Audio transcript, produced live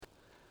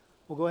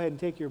Well, go ahead and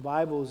take your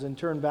Bibles and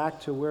turn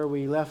back to where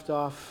we left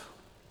off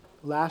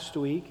last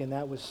week, and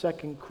that was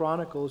 2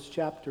 Chronicles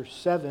chapter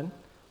 7.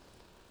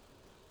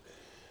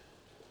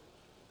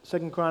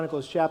 2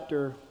 Chronicles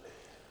chapter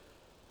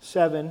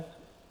 7.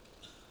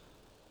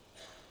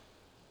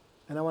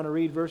 And I want to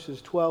read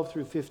verses 12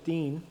 through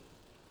 15.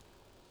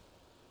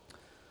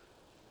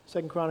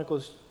 2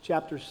 Chronicles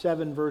chapter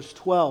 7, verse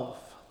 12.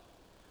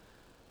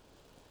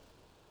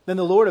 Then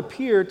the Lord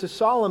appeared to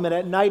Solomon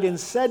at night and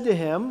said to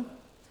him,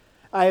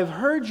 I have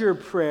heard your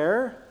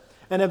prayer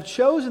and have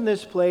chosen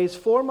this place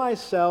for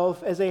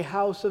myself as a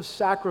house of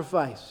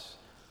sacrifice.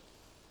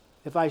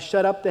 If I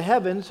shut up the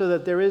heavens so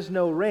that there is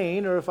no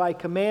rain, or if I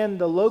command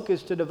the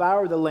locust to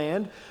devour the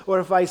land, or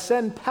if I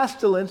send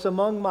pestilence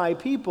among my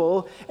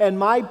people, and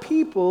my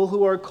people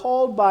who are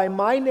called by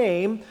my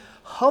name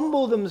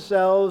humble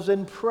themselves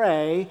and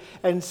pray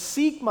and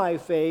seek my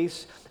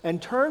face and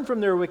turn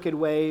from their wicked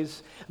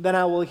ways, then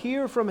I will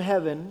hear from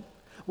heaven,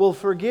 will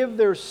forgive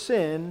their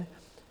sin,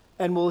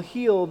 and will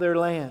heal their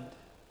land.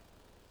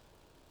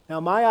 Now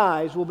my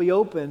eyes will be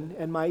open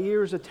and my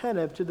ears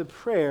attentive to the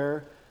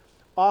prayer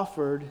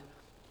offered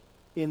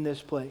in this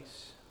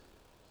place.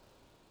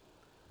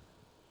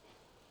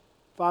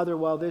 Father,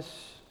 while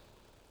this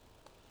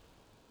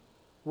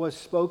was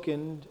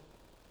spoken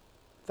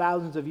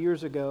thousands of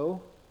years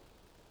ago,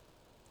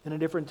 in a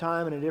different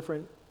time, in a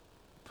different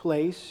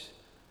place,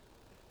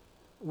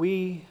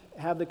 we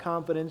have the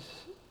confidence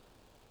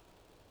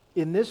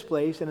in this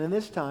place and in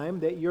this time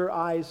that your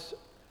eyes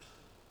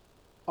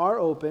are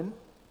open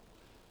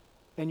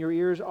and your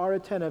ears are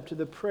attentive to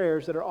the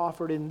prayers that are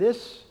offered in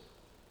this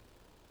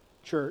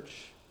church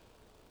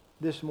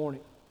this morning.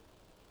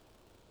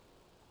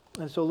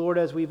 And so, Lord,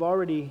 as we've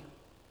already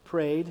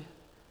prayed,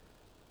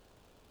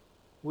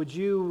 would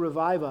you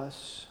revive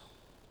us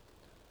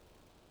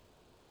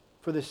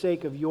for the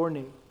sake of your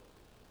name?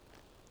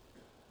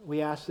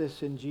 We ask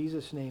this in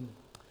Jesus' name.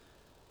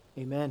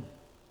 Amen.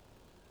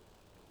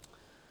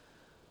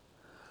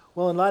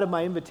 Well, in light of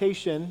my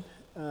invitation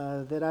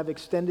that I've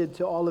extended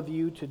to all of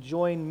you to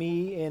join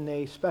me in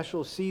a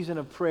special season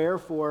of prayer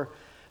for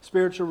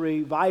spiritual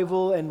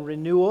revival and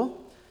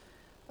renewal,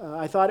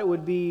 I thought it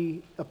would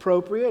be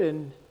appropriate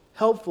and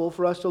helpful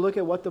for us to look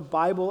at what the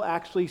Bible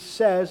actually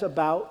says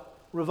about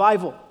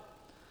revival.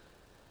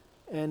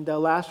 And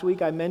last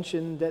week I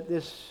mentioned that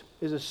this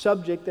is a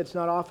subject that's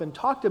not often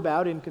talked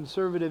about in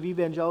conservative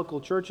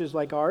evangelical churches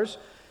like ours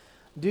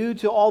due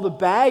to all the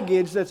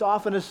baggage that's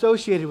often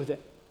associated with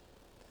it.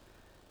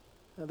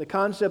 The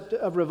concept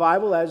of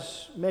revival,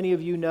 as many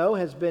of you know,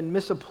 has been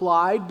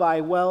misapplied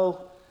by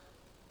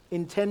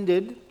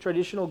well-intended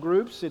traditional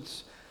groups.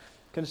 It's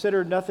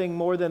considered nothing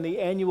more than the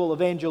annual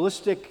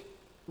evangelistic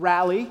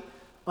rally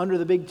under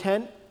the big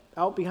tent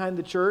out behind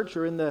the church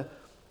or in the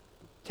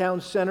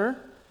town center.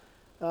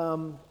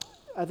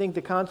 I think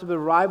the concept of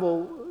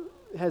revival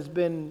has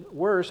been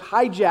worse,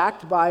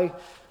 hijacked by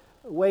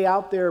way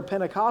out there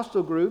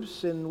Pentecostal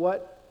groups and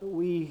what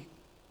we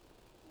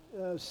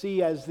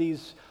see as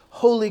these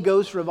Holy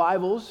Ghost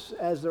revivals,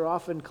 as they're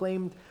often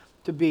claimed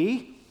to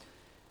be.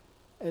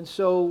 And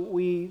so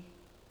we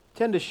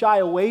tend to shy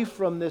away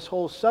from this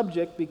whole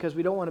subject because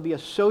we don't want to be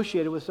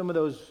associated with some of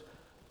those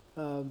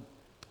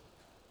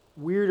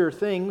weirder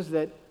things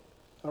that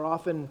are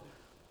often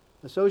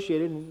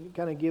associated and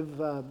kind of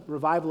give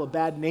revival a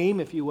bad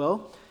name, if you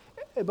will.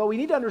 But we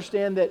need to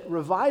understand that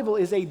revival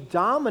is a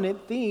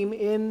dominant theme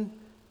in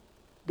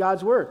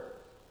God's Word.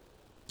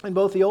 In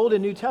both the Old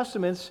and New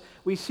Testaments,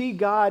 we see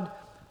God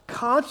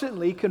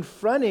constantly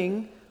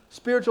confronting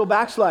spiritual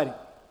backsliding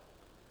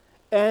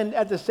and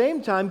at the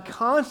same time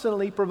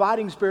constantly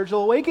providing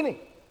spiritual awakening.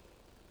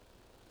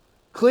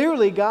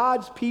 Clearly,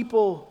 God's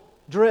people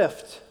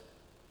drift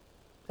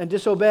and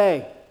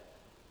disobey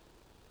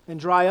and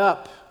dry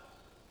up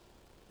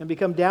and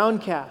become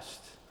downcast.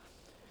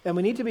 And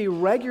we need to be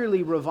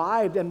regularly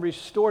revived and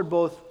restored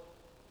both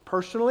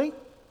personally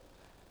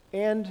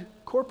and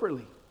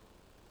corporately.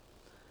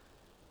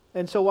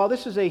 And so while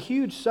this is a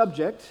huge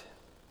subject,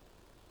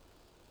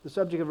 the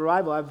subject of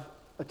revival, I've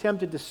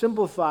attempted to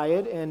simplify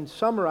it and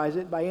summarize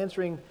it by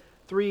answering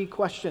three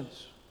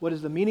questions. What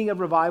is the meaning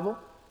of revival?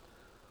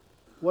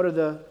 What are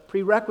the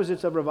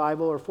prerequisites of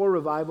revival or for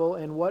revival?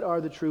 And what are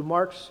the true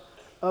marks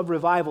of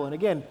revival? And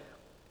again,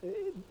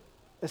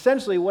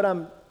 essentially what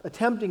I'm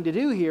attempting to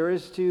do here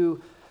is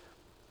to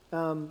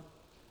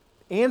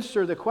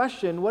answer the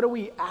question, what are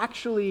we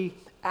actually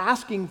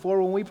asking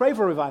for when we pray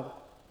for revival?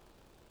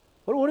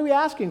 What are we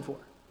asking for?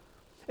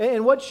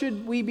 And what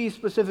should we be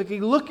specifically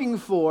looking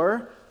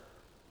for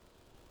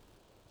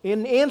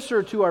in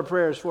answer to our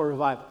prayers for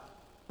revival?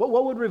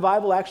 What would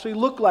revival actually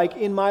look like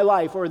in my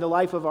life or in the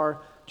life of our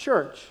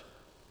church?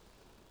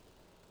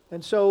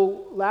 And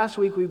so last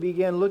week we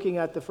began looking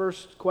at the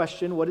first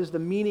question, what is the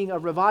meaning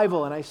of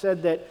revival? And I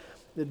said that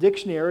the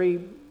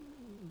dictionary,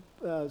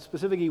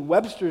 specifically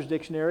Webster's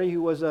dictionary,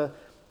 who was a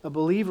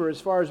believer as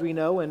far as we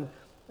know, and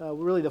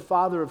really the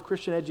father of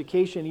Christian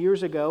education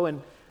years ago,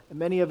 and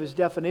many of his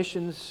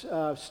definitions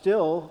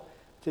still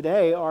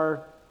today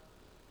are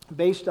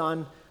based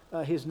on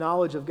his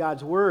knowledge of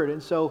God's Word.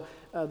 And so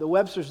the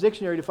Webster's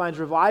Dictionary defines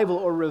revival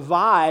or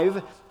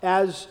revive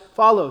as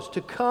follows: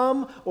 to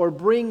come or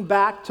bring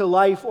back to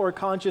life or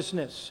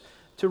consciousness,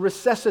 to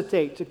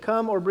resuscitate, to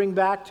come or bring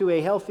back to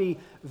a healthy,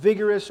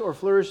 vigorous, or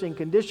flourishing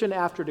condition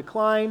after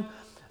decline,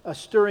 a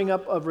stirring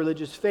up of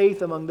religious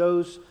faith among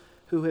those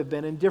who have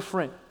been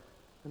indifferent.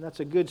 And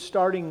that's a good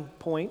starting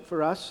point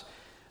for us.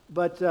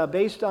 But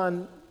based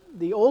on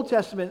the Old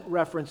Testament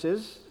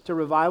references to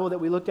revival that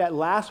we looked at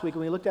last week,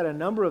 and we looked at a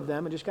number of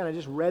them and just kind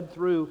of read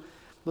through,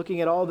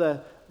 looking at all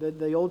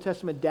the Old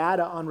Testament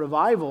data on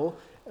revival,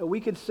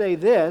 we could say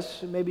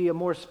this, maybe a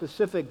more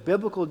specific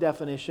biblical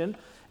definition: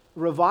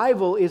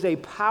 revival is a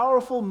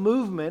powerful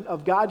movement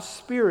of God's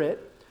Spirit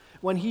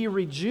when He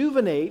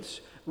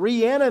rejuvenates,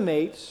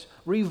 reanimates,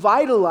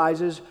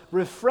 revitalizes,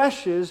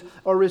 refreshes,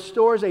 or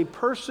restores a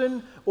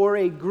person or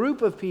a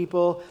group of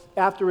people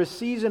after a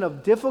season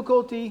of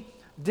difficulty,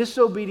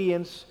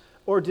 disobedience,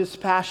 or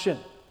dispassion.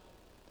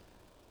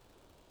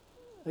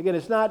 Again,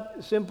 it's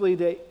not simply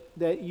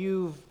that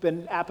you've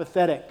been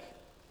apathetic.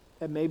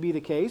 That may be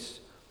the case.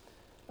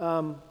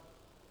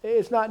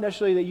 It's not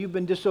necessarily that you've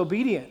been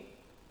disobedient,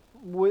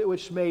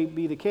 which may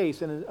be the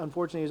case, and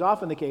unfortunately is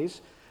often the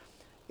case.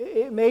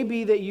 It may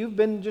be that you've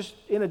been just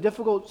in a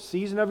difficult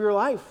season of your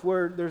life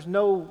where there's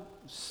no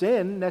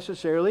sin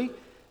necessarily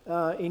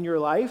in your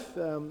life.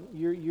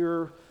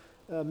 You're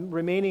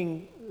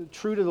remaining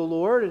true to the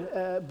Lord,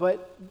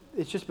 but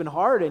it's just been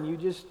hard, and you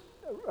just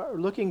are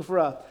looking for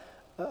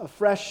a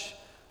fresh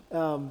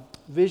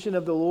vision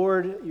of the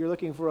Lord. You're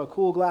looking for a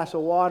cool glass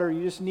of water.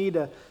 You just need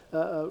a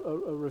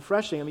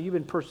refreshing. I mean, you've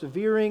been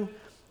persevering,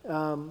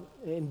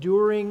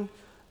 enduring,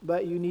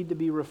 but you need to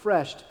be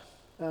refreshed.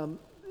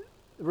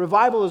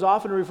 Revival is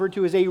often referred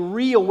to as a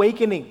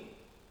reawakening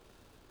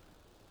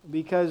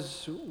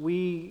because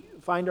we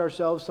find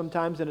ourselves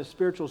sometimes in a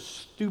spiritual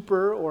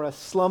stupor or a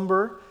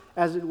slumber,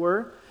 as it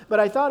were. But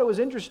I thought it was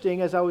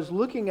interesting as I was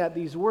looking at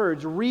these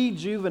words: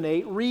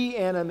 rejuvenate,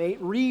 reanimate,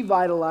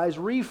 revitalize,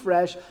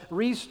 refresh,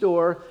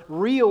 restore,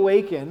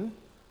 reawaken.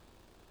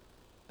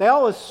 They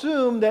all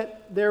assume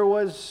that there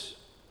was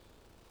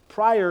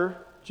prior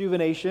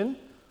juvenation,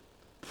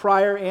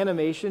 prior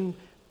animation,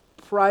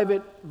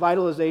 private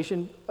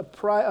vitalization, a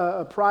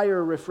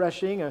prior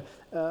refreshing,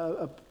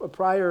 a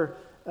prior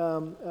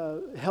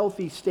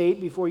healthy state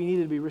before you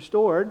needed to be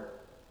restored,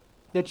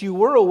 that you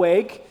were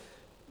awake,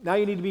 now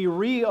you need to be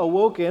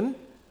reawoken.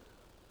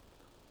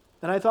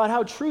 And I thought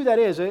how true that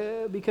is,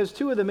 because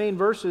two of the main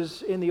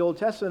verses in the Old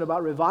Testament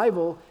about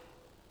revival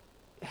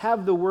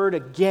have the word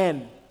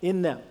again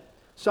in them.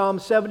 Psalm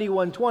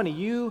 71:20,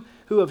 you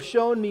who have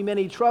shown me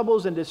many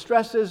troubles and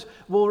distresses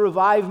will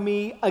revive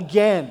me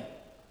again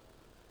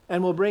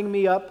and will bring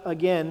me up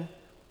again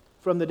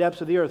from the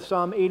depths of the earth.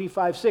 Psalm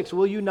 85:6,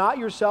 will you not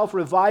yourself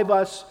revive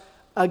us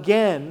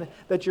again,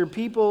 that your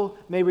people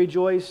may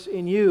rejoice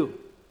in you?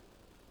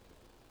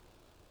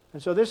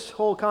 And so this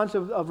whole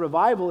concept of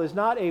revival is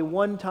not a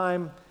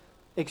one-time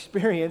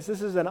experience.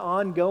 This is an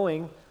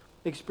ongoing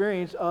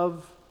experience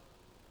of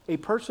a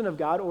person of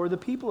God or the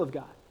people of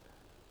God.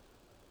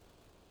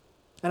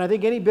 And I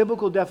think any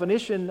biblical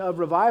definition of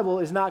revival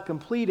is not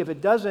complete if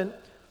it doesn't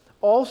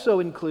also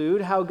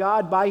include how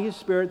God, by His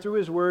Spirit, through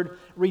His Word,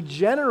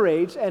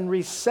 regenerates and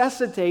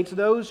resuscitates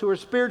those who are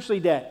spiritually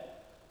dead.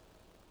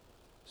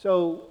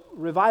 So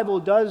revival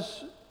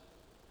does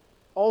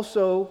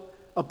also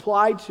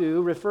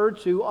refer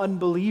to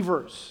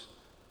unbelievers.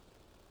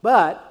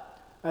 But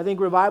I think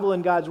revival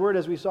in God's Word,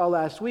 as we saw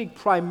last week,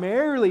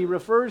 primarily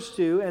refers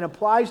to and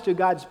applies to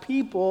God's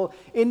people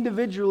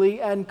individually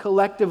and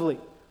collectively.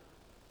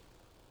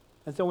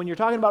 And so when you're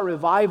talking about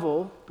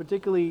revival,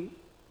 particularly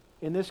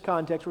in this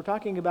context, we're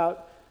talking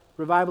about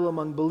revival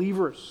among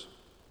believers.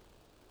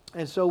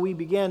 And so we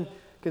began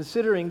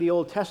considering the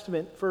Old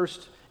Testament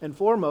first and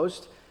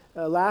foremost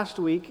last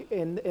week.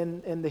 And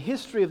the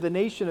history of the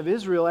nation of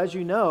Israel, as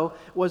you know,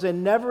 was a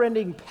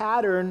never-ending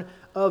pattern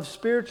of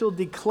spiritual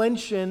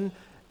declension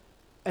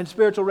and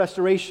spiritual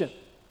restoration.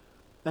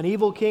 An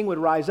evil king would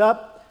rise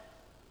up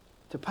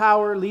to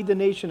power, lead the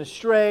nation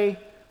astray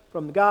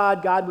from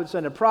God. God would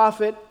send a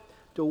prophet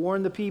to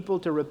warn the people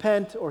to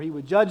repent, or He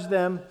would judge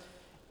them.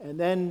 And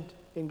then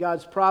in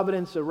God's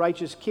providence, a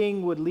righteous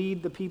king would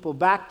lead the people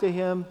back to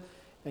Him,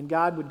 and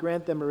God would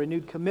grant them a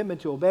renewed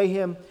commitment to obey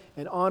Him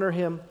and honor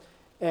Him.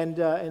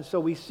 And so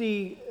we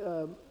see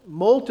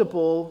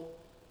multiple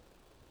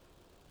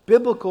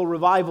biblical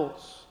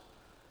revivals.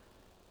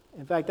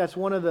 In fact, that's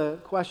one of the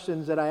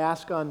questions that I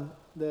ask on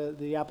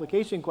the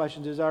application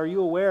questions is, are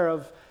you aware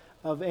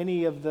of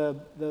any of the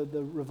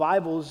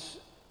revivals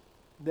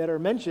that are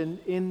mentioned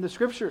in the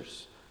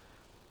Scriptures?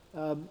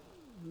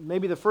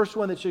 Maybe the first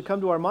one that should come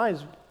to our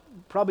minds,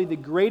 probably the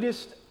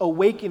greatest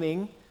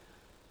awakening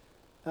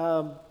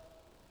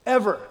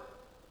ever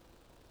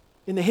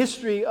in the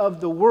history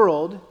of the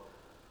world,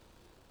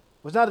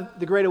 was not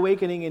the Great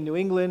Awakening in New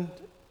England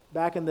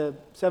back in the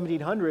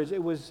 1700s.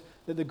 It was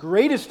the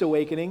greatest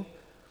awakening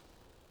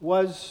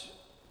was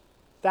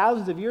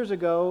thousands of years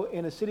ago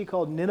in a city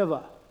called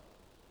Nineveh.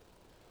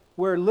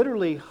 where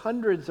literally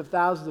hundreds of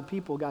thousands of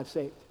people got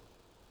saved.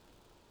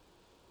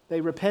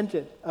 They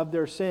repented of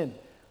their sin,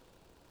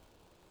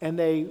 and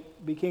they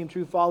became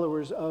true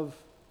followers of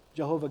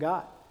Jehovah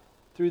God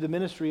through the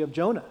ministry of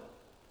Jonah.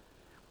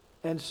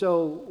 And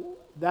so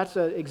that's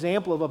an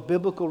example of a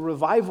biblical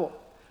revival.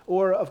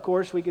 Or, of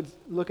course, we could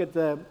look at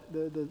the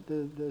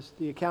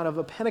account of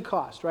a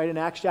Pentecost, right, in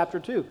Acts chapter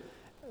 2.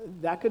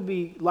 That could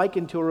be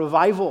likened to a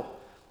revival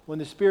when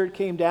the Spirit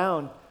came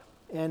down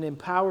and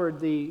empowered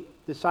the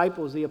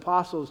disciples, the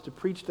apostles, to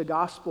preach the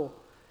gospel.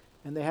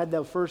 And they had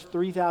the first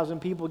 3,000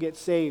 people get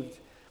saved,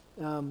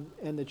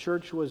 and the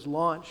church was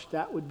launched.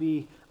 That would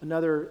be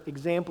another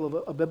example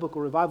of a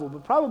biblical revival.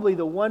 But probably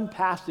the one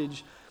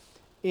passage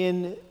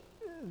in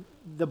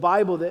the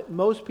Bible that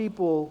most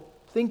people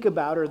think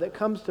about, or that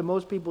comes to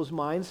most people's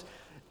minds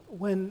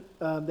when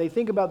they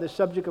think about the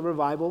subject of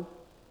revival,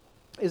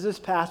 is this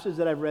passage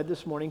that I've read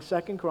this morning,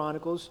 2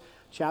 Chronicles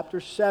chapter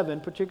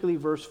 7, particularly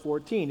verse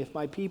 14. If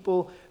my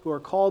people who are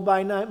called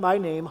by my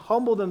name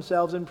humble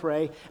themselves and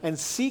pray and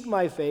seek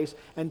my face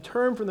and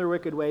turn from their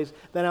wicked ways,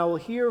 then I will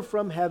hear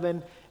from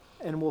heaven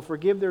and will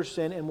forgive their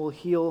sin and will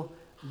heal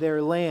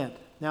their land.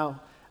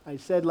 Now, I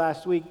said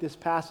last week this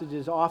passage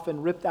is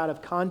often ripped out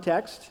of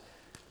context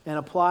and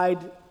applied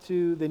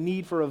to the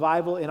need for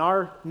revival in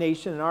our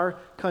nation, in our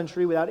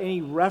country, without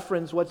any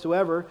reference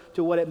whatsoever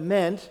to what it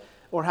meant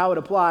or how it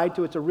applied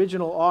to its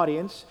original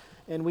audience.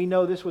 And we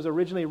know this was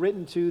originally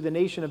written to the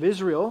nation of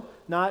Israel,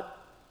 not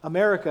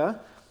America.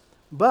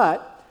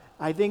 But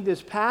I think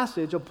this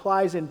passage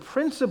applies in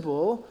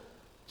principle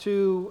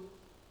to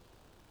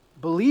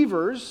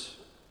believers.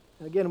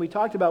 Again, we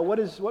talked about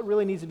what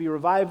really needs to be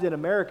revived in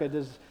America.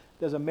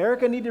 Does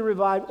America need to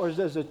revive, or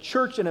does the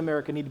church in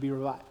America need to be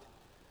revived?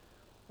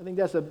 I think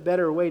that's a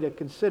better way to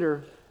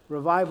consider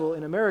revival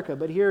in America.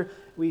 But here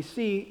we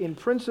see, in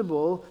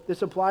principle,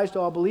 this applies to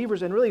all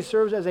believers and really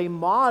serves as a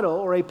model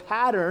or a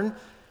pattern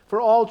for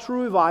all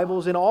true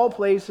revivals in all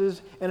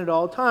places and at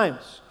all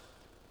times.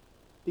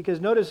 Because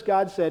notice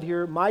God said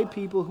here, my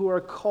people who are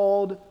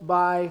called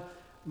by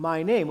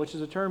my name, which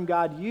is a term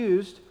God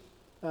used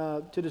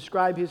to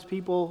describe his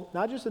people,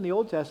 not just in the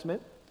Old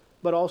Testament,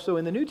 but also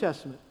in the New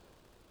Testament.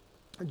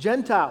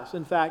 Gentiles,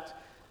 in fact,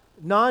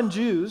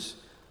 non-Jews,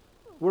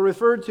 were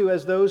referred to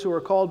as those who are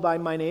called by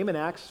my name in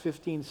Acts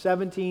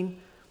 15:17.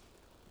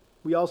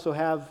 We also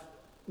have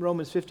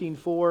Romans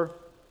 15:4,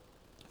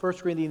 1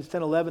 Corinthians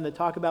 10:11 that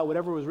talk about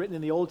whatever was written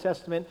in the Old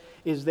Testament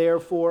is there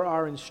for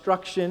our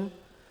instruction,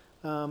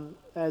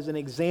 as an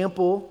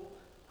example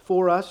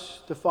for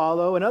us to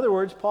follow. In other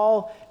words,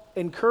 Paul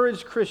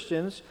encouraged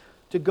Christians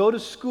to go to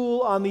school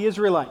on the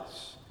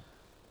Israelites.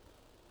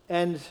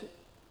 And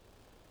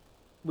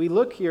we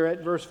look here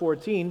at verse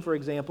 14, for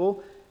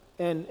example,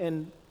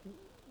 and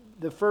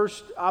the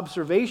first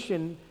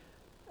observation,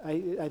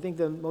 I think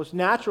the most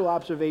natural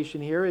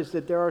observation here is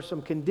that there are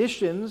some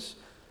conditions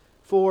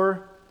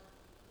for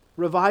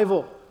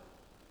revival.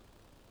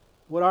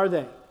 What are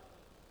they?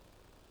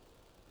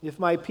 If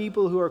my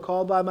people who are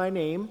called by my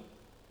name,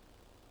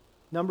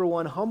 number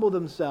 1, humble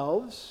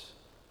themselves.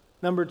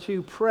 Number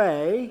 2,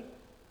 pray.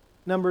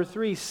 Number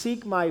 3,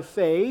 seek my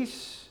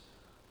face.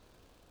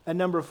 And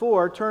number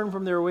 4, turn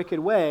from their wicked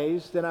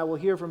ways, then I will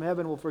hear from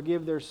heaven, will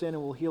forgive their sin,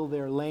 and will heal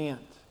their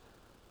land.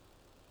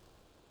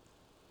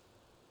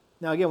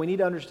 Now again, we need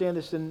to understand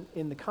this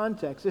in the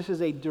context. This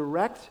is a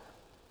direct,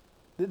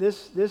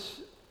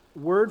 this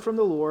word from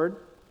the Lord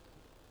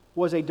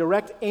was a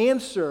direct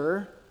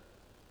answer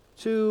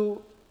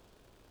to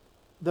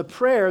the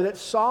prayer that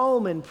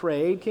Solomon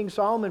prayed, King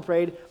Solomon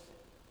prayed,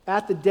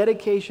 at the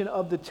dedication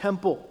of the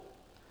temple.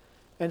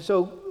 And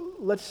so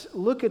let's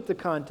look at the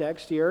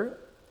context here.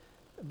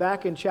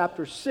 Back in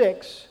chapter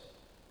 6,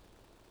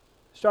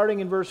 starting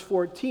in verse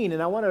 14,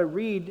 and I want to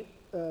read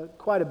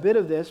quite a bit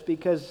of this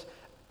because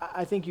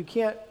I think you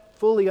can't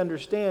fully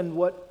understand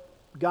what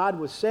God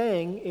was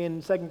saying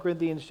in 2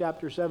 Corinthians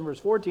chapter 7, verse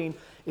 14,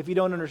 if you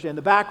don't understand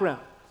the background.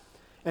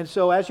 And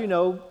so, as you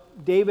know,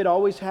 David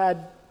always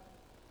had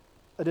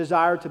a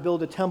desire to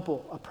build a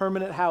temple, a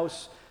permanent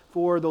house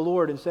for the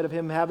Lord, instead of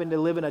him having to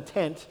live in a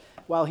tent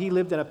while he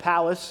lived in a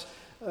palace.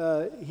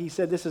 He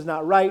said, this is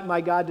not right.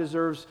 My God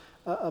deserves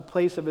a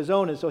place of his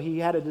own. And so he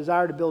had a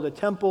desire to build a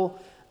temple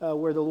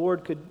where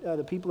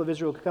the people of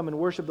Israel could come and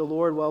worship the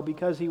Lord. Well,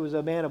 because he was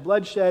a man of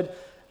bloodshed,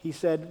 he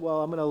said,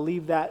 well, I'm going to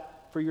leave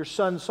that for your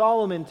son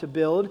Solomon to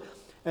build.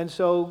 And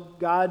so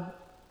God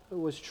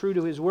was true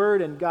to his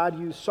word, and God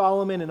used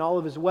Solomon and all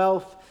of his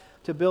wealth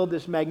to build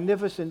this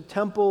magnificent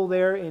temple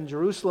there in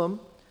Jerusalem.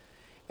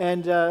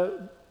 And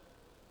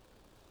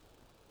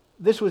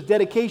this was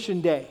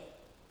dedication day.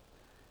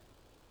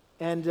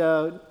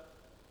 And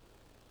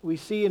we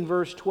see in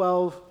verse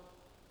 12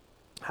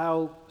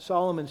 how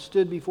Solomon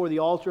stood before the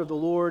altar of the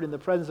Lord in the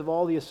presence of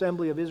all the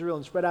assembly of Israel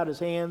and spread out his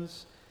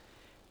hands.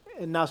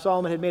 And now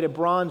Solomon had made a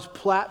bronze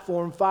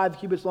platform 5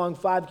 cubits long,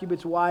 5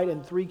 cubits wide,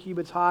 and 3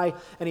 cubits high.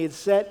 And he had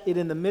set it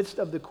in the midst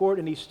of the court,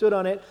 and he stood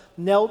on it,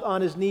 knelt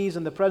on his knees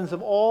in the presence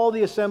of all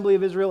the assembly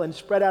of Israel, and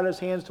spread out his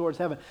hands towards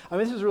heaven. I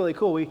mean, this is really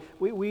cool.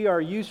 We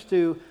are used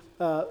to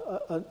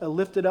a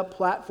lifted up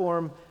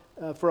platform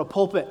for a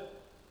pulpit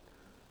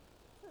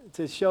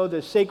to show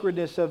the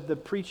sacredness of the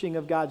preaching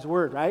of God's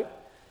word, right?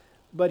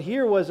 But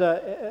here was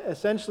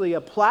essentially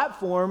a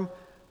platform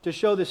to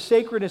show the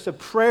sacredness of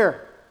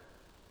prayer.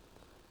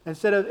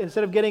 Instead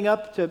of getting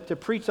up to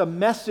preach a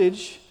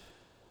message,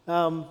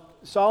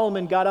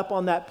 Solomon got up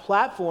on that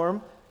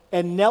platform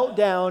and knelt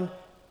down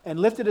and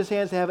lifted his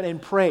hands to heaven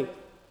and prayed.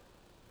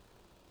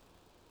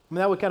 I mean,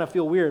 that would kind of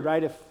feel weird,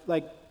 right? If,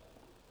 like,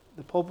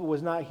 the pulpit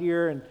was not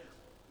here and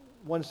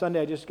one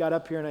Sunday I just got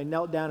up here and I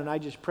knelt down and I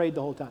just prayed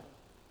the whole time.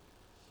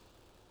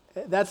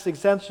 That's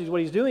essentially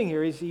what he's doing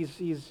here.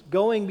 He's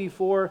going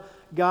before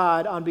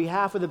God on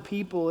behalf of the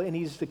people, and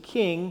he's the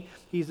king.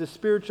 He's the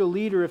spiritual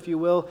leader, if you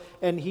will,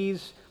 and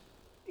he's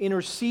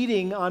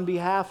interceding on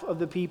behalf of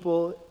the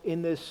people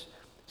in this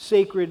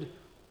sacred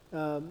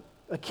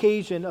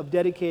occasion of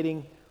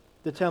dedicating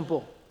the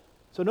temple.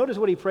 So notice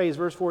what he prays,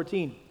 verse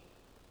 14.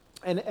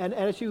 And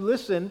as you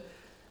listen,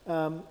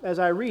 as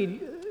I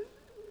read,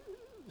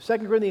 2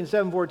 Corinthians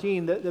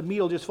 7:14, the meat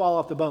will just fall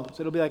off the bones.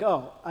 It'll be like,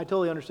 oh, I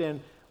totally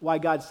understand why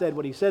God said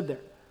what he said there.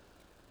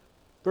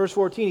 Verse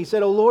 14, he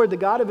said, O Lord, the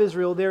God of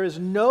Israel, there is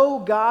no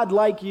God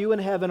like you in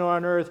heaven or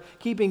on earth,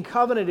 keeping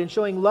covenant and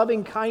showing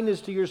loving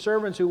kindness to your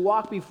servants who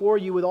walk before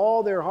you with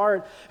all their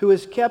heart, who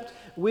has kept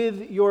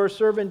with your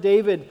servant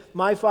David,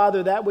 my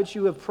father, that which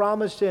you have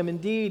promised him.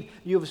 Indeed,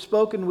 you have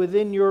spoken with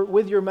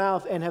your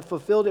mouth and have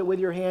fulfilled it with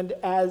your hand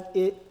as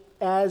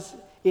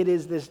it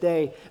is this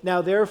day.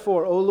 Now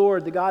therefore, O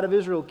Lord, the God of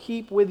Israel,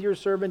 keep with your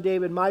servant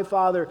David, my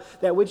father,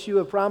 that which you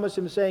have promised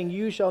him, saying,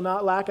 you shall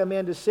not lack a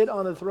man to sit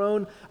on the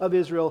throne of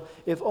Israel,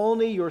 if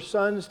only your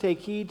sons take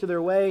heed to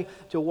their way,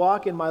 to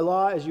walk in my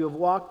law as you have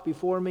walked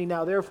before me.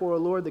 Now therefore, O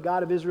Lord, the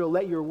God of Israel,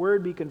 let your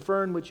word be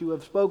confirmed, which you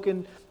have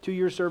spoken to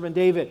your servant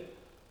David.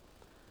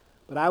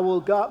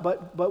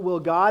 But will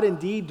God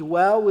indeed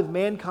dwell with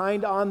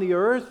mankind on the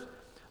earth?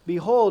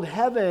 Behold,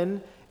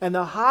 heaven and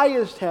the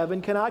highest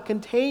heaven cannot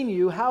contain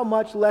you, how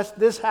much less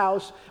this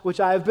house which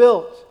I have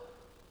built.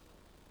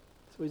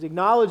 So he's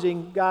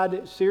acknowledging,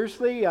 God,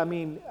 seriously? I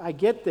mean, I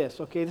get this,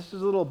 okay? This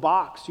is a little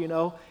box,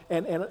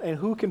 and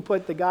who can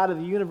put the God of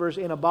the universe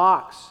in a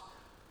box?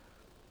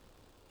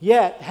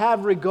 Yet,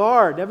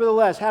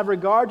 nevertheless, have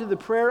regard to the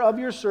prayer of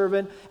your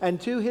servant and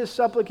to his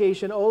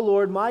supplication, O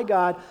Lord, my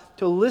God,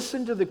 to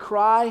listen to the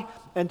cry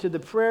and to the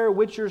prayer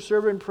which your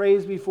servant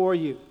prays before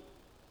you.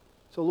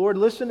 So, Lord,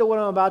 listen to what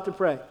I'm about to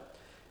pray.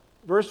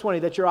 Verse 20,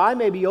 that your eye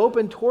may be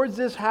open towards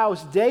this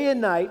house day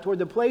and night, toward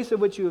the place of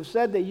which you have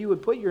said that you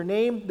would put your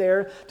name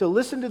there, to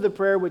listen to the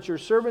prayer which your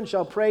servant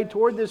shall pray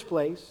toward this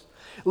place.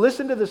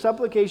 Listen to the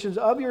supplications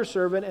of your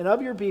servant and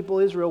of your people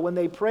Israel when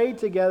they pray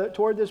together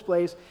toward this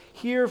place.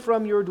 Hear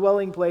from your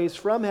dwelling place,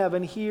 from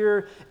heaven,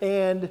 hear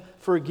and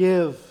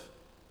forgive.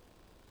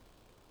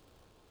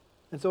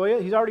 And so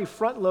he's already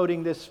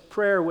front-loading this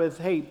prayer with,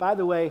 hey, by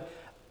the way,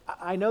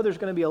 I know there's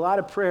going to be a lot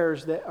of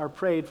prayers that are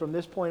prayed from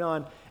this point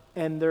on,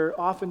 and they're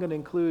often going to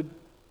include,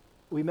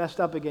 we messed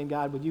up again,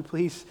 God, would you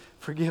please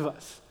forgive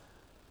us?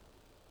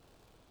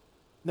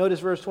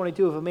 Notice verse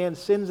 22, if a man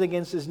sins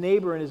against his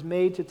neighbor and is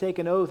made to take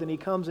an oath, and he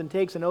comes and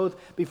takes an oath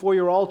before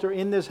your altar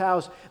in this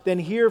house, then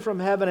hear from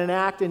heaven and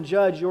act and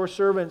judge your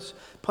servants,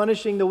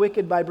 punishing the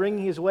wicked by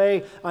bringing his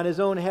way on his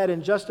own head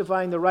and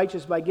justifying the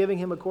righteous by giving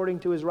him according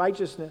to his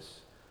righteousness.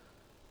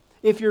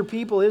 If your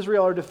people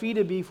Israel are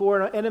defeated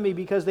before an enemy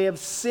because they have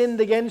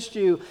sinned against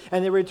you,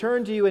 and they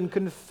return to you and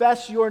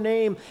confess your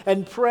name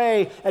and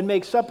pray and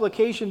make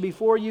supplication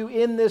before you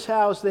in this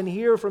house, then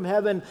hear from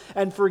heaven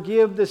and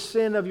forgive the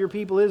sin of your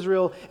people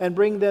Israel and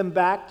bring them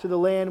back to the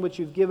land which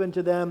you've given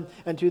to them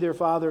and to their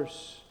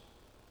fathers.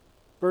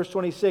 Verse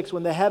 26,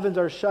 when the heavens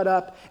are shut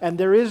up and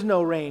there is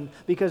no rain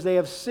because they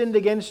have sinned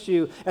against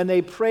you, and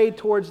they pray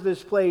towards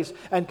this place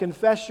and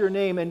confess your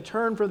name and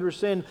turn from their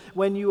sin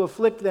when you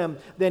afflict them,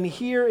 then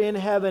hear in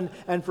heaven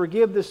and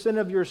forgive the sin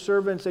of your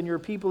servants and your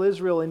people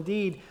Israel.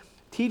 Indeed,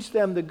 teach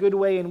them the good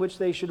way in which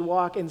they should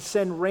walk, and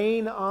send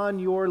rain on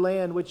your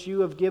land which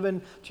you have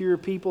given to your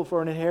people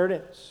for an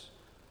inheritance.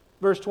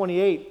 Verse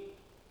 28,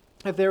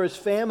 if there is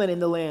famine in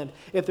the land,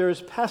 if there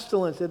is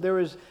pestilence, if there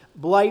is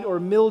blight or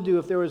mildew,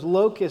 if there is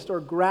locust or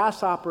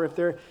grasshopper, if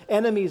their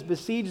enemies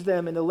besiege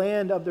them in the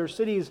land of their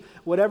cities,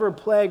 whatever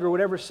plague or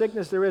whatever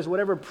sickness there is,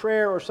 whatever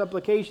prayer or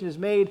supplication is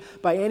made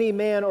by any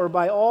man or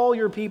by all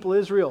your people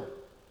Israel.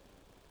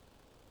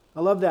 I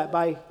love that.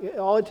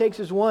 All it takes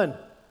is one.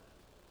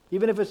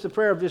 Even if it's the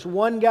prayer of just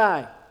one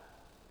guy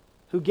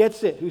who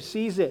gets it, who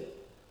sees it.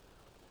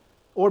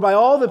 Or by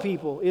all the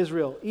people,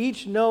 Israel,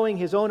 each knowing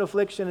his own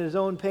affliction and his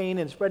own pain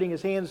and spreading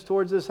his hands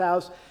towards this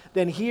house,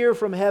 then hear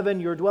from heaven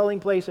your dwelling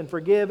place and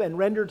forgive and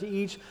render to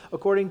each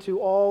according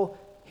to all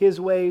his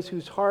ways,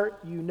 whose heart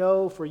you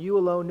know, for you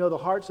alone know the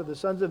hearts of the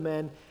sons of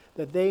men,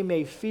 that they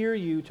may fear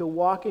you to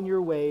walk in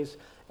your ways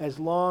as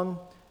long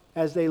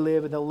as they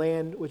live in the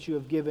land which you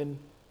have given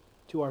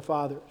to our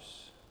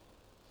fathers.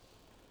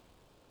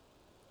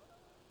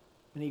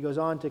 And he goes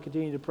on to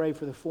continue to pray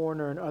for the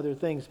foreigner and other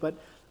things, but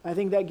I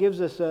think that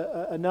gives us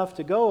enough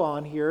to go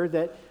on here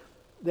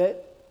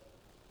that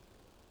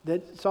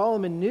that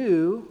Solomon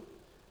knew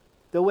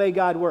the way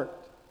God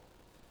worked.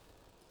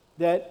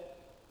 That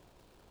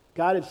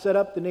God had set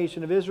up the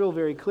nation of Israel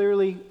very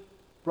clearly,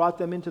 brought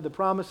them into the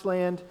promised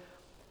land,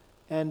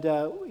 and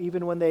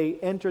even when they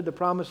entered the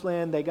promised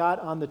land, they got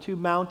on the two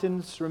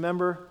mountains,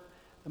 remember?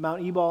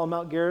 Mount Ebal and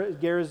Mount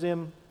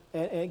Gerizim,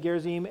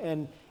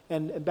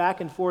 and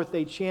back and forth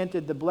they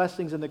chanted the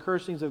blessings and the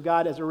cursings of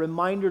God as a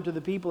reminder to the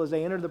people as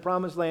they entered the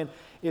promised land.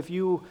 If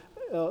you,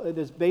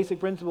 this basic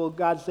principle,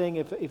 God's saying,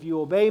 if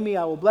you obey me,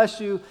 I will bless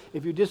you.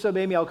 If you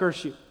disobey me, I'll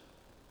curse you.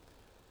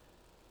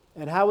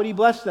 And how would he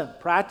bless them?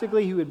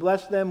 Practically, he would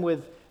bless them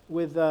with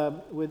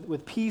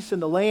peace in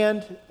the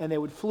land, and they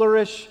would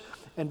flourish.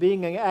 And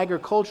being an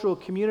agricultural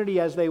community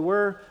as they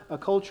were, a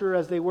culture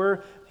as they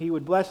were, he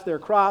would bless their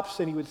crops,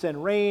 and he would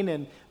send rain,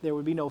 and there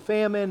would be no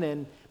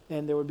famine,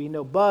 and there would be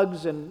no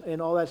bugs,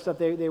 and all that stuff.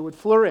 They would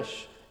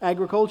flourish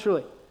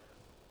agriculturally,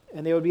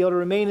 and they would be able to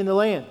remain in the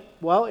land.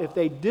 Well, if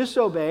they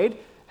disobeyed,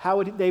 how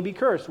would they be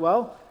cursed?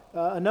 Well,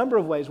 a number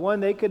of ways. One,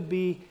 they could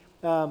be,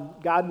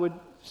 God would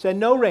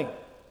send no rain.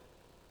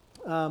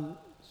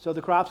 So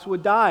the crops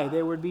would die.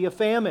 There would be a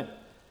famine.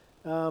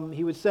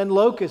 He would send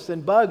locusts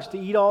and bugs to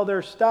eat all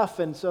their stuff,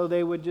 and so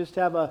they would just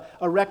have a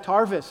wrecked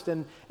harvest.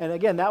 And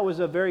again, that was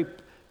a very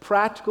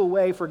practical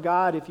way for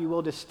God, if you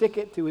will, to stick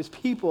it to his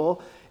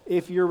people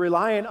if you're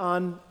reliant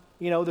on,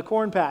 the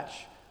corn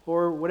patch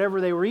or whatever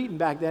they were eating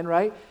back then,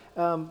 right?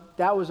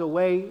 That was a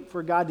way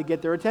for God to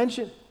get their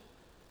attention.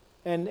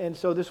 And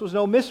so this was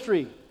no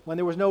mystery. When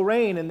there was no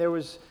rain and there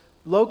was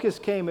locusts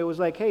came, it was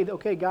like, hey,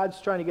 okay,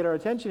 God's trying to get our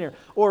attention here.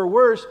 Or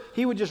worse,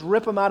 he would just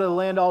rip them out of the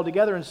land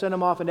altogether and send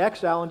them off into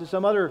exile into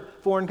some other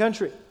foreign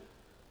country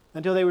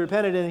until they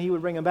repented, and he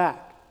would bring them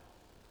back.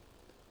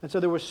 And so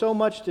there was so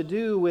much to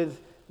do with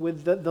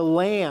the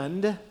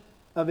land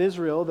of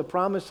Israel, the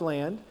promised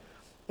land,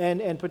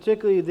 and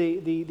particularly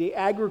the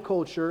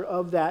agriculture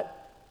of that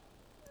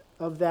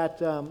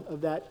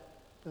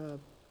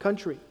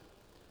country.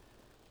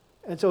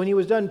 And so when he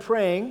was done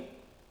praying,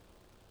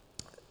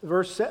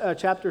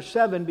 chapter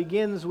 7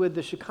 begins with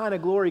the Shekinah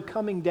glory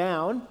coming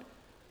down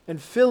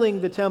and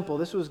filling the temple.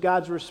 This was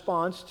God's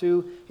response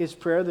to his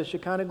prayer. The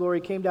Shekinah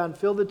glory came down,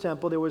 filled the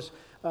temple. There was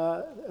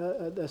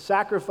the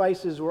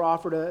sacrifices were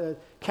offered. A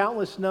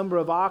countless number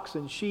of ox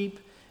and sheep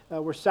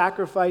were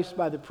sacrificed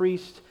by the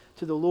priest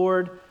to the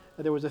Lord.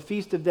 There was a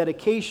feast of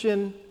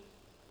dedication,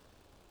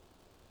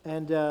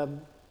 and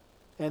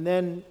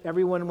then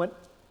everyone went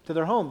to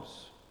their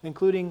homes,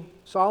 including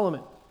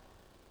Solomon.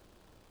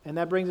 And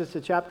that brings us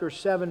to chapter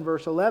 7,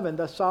 verse 11.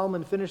 Thus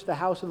Solomon finished the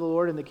house of the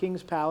Lord in the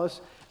king's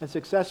palace and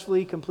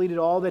successfully completed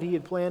all that he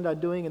had planned on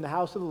doing in the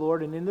house of the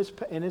Lord and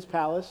in his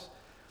palace.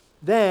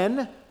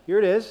 Then, here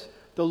it is,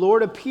 the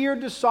Lord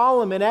appeared to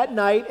Solomon at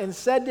night and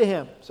said to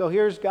him. So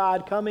here's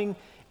God coming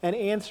and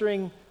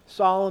answering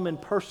Solomon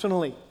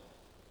personally.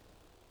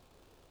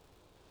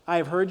 I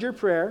have heard your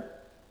prayer,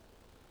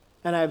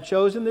 and I have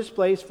chosen this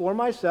place for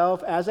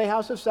myself as a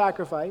house of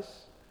sacrifice.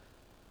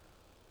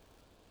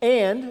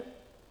 And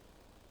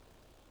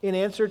in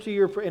answer to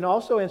your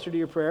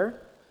prayer,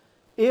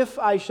 if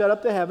I shut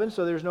up the heavens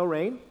so there's no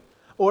rain,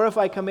 or if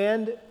I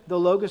command the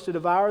locusts to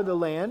devour the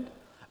land,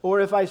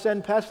 or if I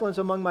send pestilence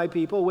among my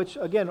people, which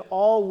again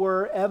all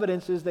were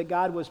evidences that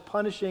God was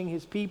punishing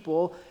his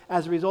people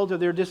as a result of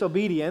their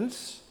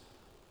disobedience,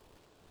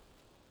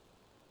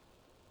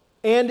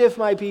 and if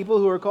my people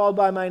who are called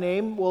by my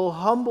name will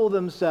humble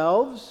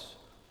themselves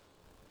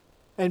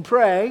and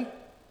pray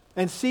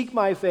and seek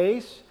my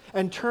face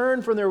and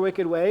turn from their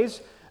wicked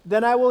ways,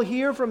 then I will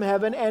hear from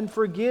heaven and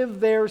forgive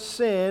their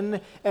sin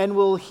and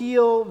will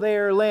heal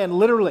their land.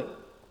 Literally.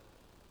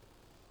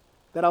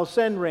 That I'll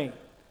send rain.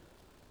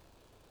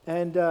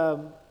 And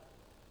the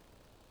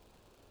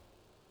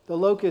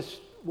locusts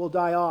will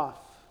die off.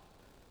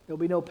 There'll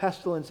be no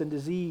pestilence and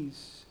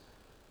disease.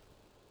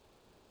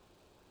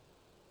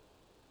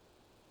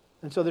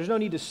 And so there's no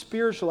need to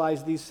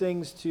spiritualize these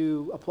things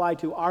to apply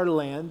to our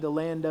land, the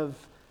land of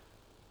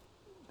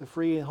the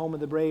free and home of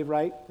the brave,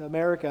 right?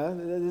 America.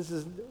 He's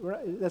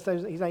not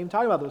even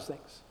talking about those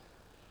things.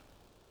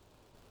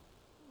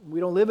 We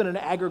don't live in an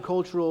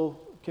agricultural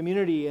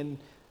community and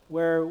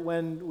where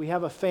when we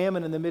have a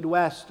famine in the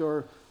Midwest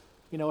or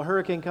a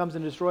hurricane comes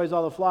and destroys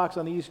all the flocks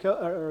on the East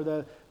Coast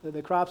or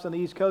the crops on the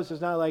East Coast,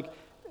 it's not like,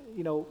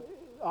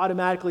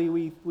 automatically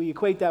we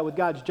equate that with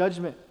God's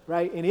judgment,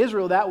 right? In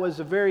Israel, that was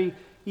a very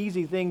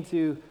easy thing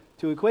to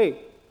equate.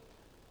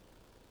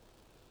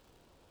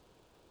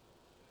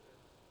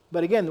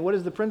 But again, what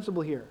is the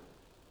principle here?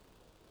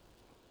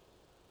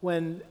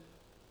 When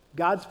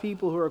God's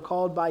people who are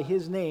called by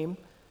his name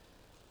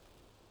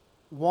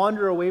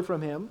wander away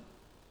from him,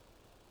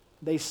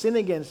 they sin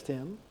against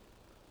him,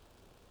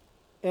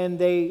 and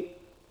they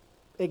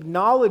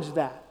acknowledge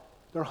that.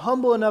 They're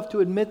humble enough to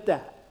admit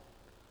that.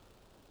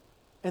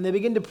 And they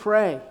begin to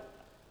pray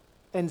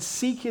and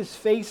seek his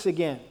face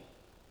again.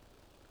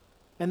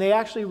 And they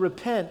actually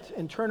repent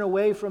and turn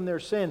away from their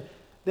sin.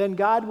 Then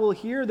God will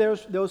hear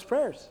those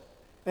prayers.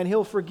 And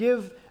he'll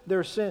forgive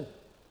their sin.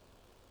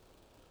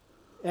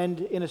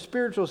 And in a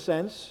spiritual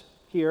sense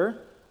here,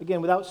 again,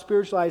 without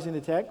spiritualizing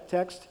the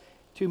text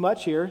too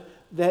much here,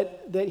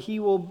 that he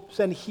will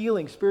send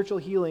healing, spiritual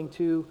healing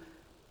to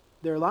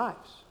their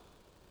lives.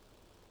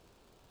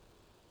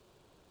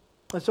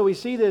 And so we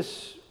see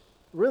this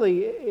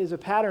really is a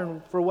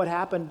pattern for what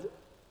happened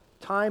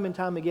time and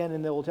time again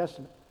in the Old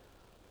Testament.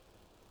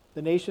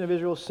 The nation of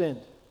Israel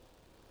sinned.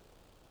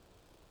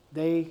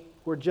 They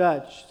were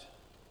judged.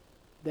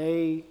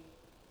 They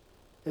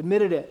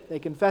admitted it. They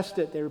confessed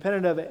it. They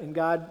repented of it. And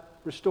God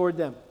restored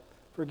them,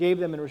 forgave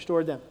them and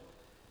restored them.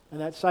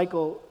 And that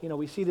cycle,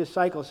 we see this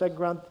cycle,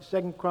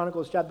 2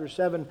 Chronicles chapter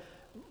 7,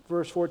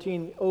 verse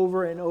 14,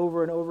 over and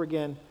over and over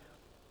again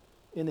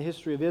in the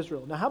history of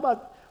Israel. Now, how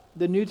about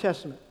the New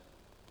Testament?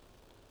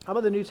 How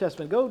about the New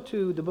Testament? Go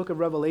to the book of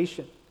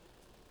Revelation.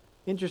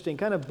 Interesting,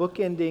 kind of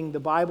bookending the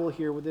Bible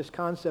here with this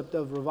concept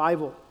of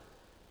revival.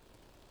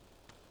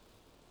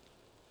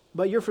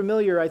 But you're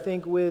familiar, I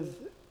think, with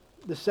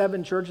the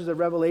 7 churches of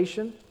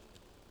Revelation,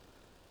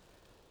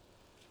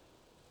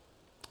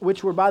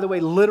 which were, by the way,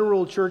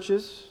 literal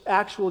churches,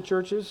 actual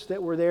churches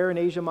that were there in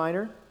Asia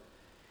Minor.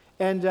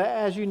 And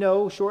as you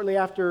know, shortly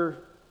after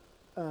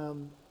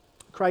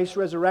Christ's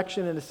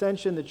resurrection and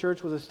ascension, the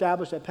church was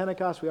established at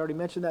Pentecost. We already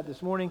mentioned that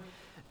this morning.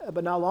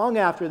 But not long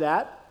after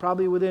that,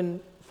 probably within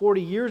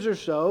 40 years or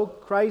so,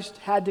 Christ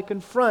had to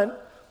confront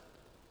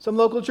some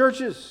local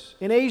churches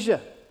in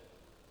Asia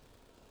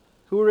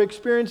who were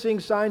experiencing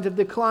signs of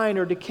decline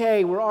or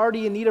decay, were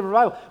already in need of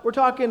revival. We're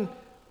talking,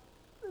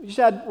 we just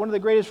had one of the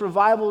greatest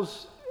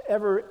revivals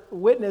ever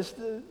witnessed,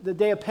 the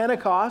day of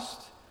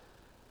Pentecost.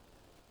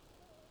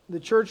 The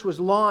church was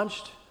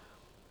launched,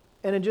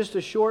 and in just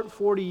a short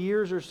 40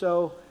 years or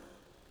so,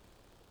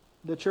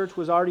 the church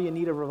was already in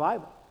need of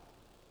revival.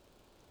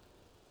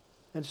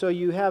 And so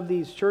you have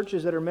these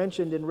churches that are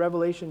mentioned in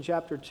Revelation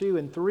chapter 2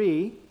 and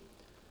 3.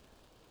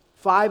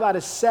 5 out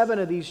of 7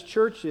 of these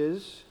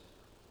churches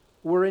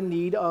were in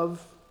need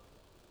of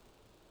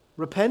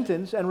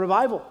repentance and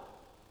revival.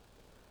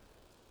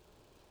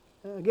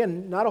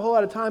 Again, not a whole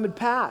lot of time had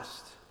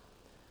passed.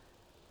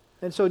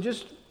 And so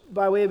just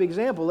by way of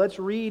example, let's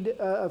read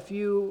a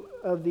few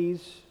of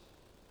these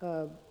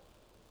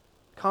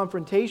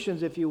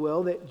confrontations, if you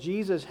will, that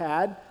Jesus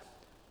had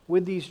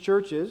with these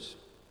churches.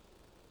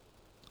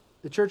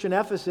 The church in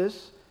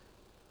Ephesus,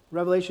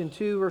 Revelation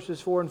 2, verses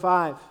 4 and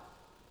 5.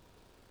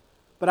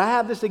 But I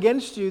have this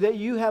against you, that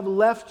you have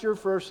left your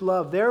first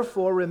love.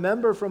 Therefore,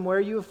 remember from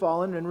where you have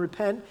fallen, and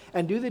repent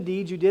and do the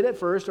deeds you did at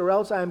first, or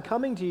else I am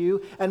coming to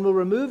you and will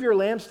remove your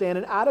lampstand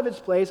and out of its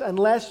place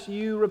unless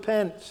you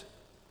repent.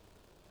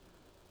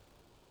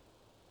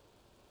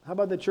 How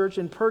about the church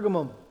in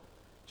Pergamum,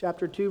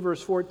 chapter 2,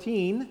 verse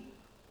 14?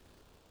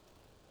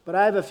 But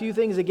I have a few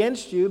things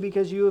against you,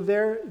 because you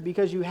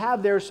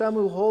have there some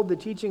who hold the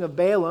teaching of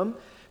Balaam,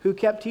 who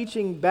kept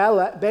teaching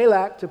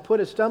Balak to put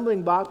a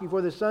stumbling block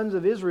before the sons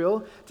of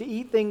Israel, to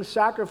eat things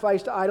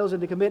sacrificed to idols and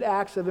to commit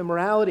acts of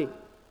immorality.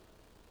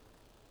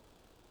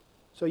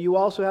 So you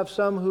also have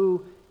some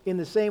who in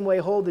the same way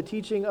hold the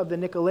teaching of the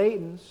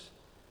Nicolaitans.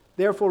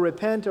 Therefore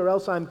repent, or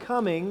else I'm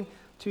coming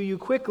to you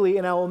quickly,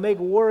 and I will make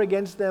war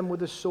against them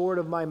with the sword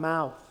of my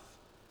mouth.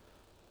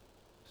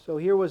 So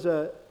here was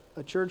a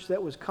church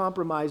that was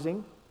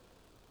compromising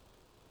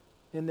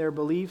in their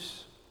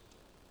beliefs,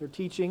 their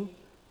teaching.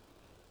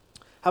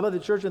 How about the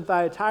church in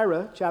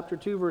Thyatira, chapter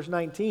 2, verse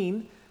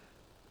 19?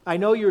 I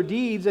know your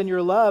deeds and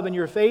your love and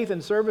your faith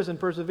and service and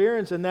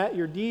perseverance, and that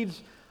your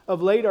deeds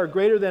of late are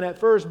greater than at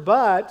first,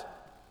 but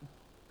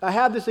I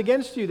have this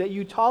against you, that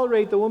you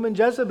tolerate the woman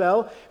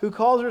Jezebel, who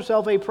calls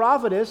herself a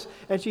prophetess,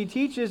 and she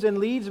teaches and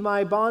leads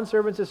my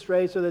bondservants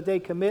astray, so that they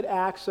commit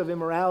acts of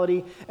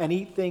immorality and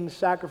eat things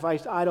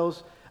sacrificed to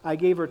idols. I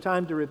gave her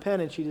time to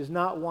repent, and she does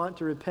not want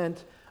to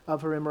repent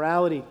of her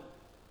immorality.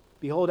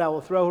 Behold, I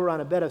will throw her on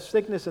a bed of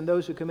sickness, and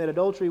those who commit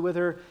adultery with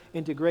her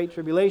into great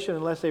tribulation,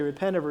 unless they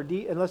repent of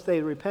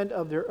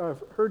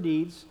her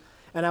deeds.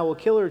 And I will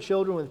kill her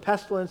children with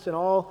pestilence, and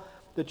all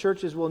the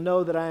churches will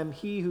know that I am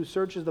He who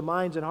searches the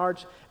minds and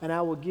hearts, and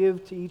I will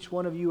give to each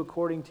one of you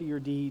according to your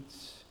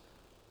deeds.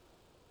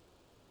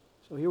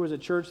 So here was a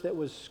church that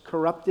was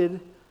corrupted,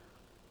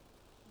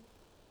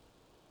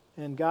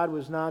 and God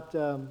was not,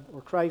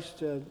 or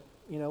Christ,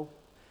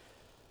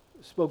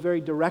 spoke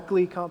very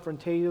directly,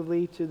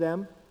 confrontatively to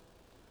them.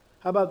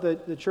 How about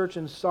the church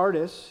in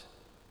Sardis?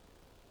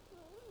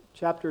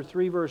 Chapter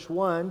 3, verse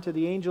 1, to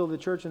the angel of the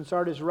church in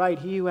Sardis write,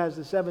 He who has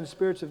the 7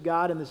 spirits of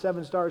God and the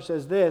 7 stars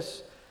says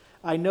this,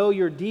 I know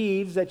your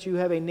deeds, that you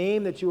have a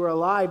name, that you are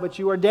alive, but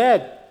you are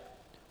dead.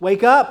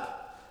 Wake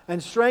up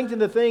and strengthen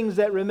the things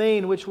that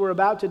remain, which were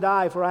about to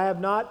die, for I have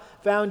not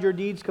found your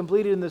deeds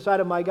completed in the sight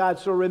of my God.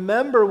 So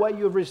remember what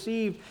you have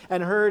received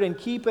and heard, and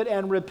keep it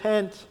and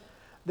repent.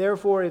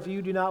 Therefore, if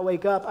you do not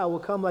wake up, I will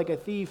come like a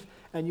thief,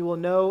 and you will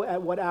know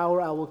at what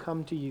hour I will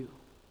come to you.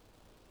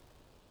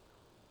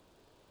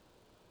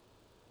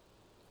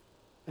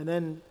 And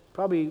then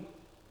probably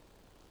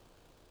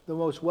the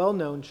most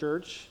well-known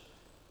church,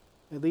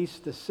 at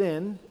least the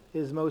sin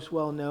is most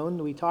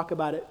well-known. We talk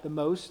about it the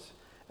most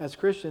as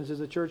Christians, is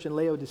the church in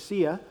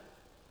Laodicea.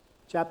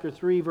 Chapter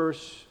 3,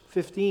 verse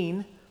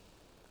 15.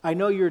 I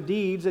know your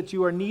deeds, that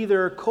you are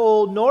neither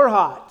cold nor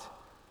hot.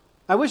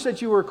 I wish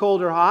that you were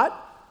cold or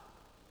hot.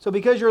 So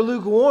because you're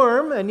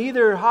lukewarm and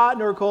neither hot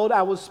nor cold,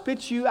 I will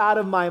spit you out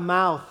of my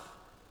mouth.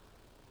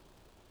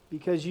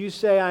 Because you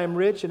say, I am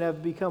rich and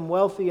have become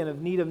wealthy and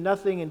have need of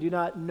nothing, and do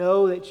not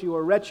know that you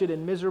are wretched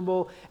and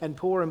miserable and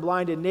poor and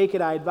blind and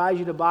naked, I advise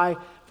you to buy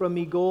from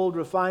me gold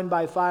refined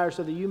by fire,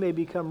 so that you may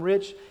become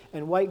rich,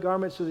 and white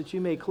garments, so that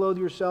you may clothe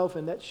yourself,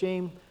 and that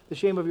the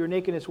shame of your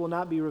nakedness will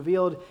not be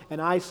revealed, and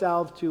eye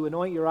salve to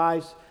anoint your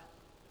eyes,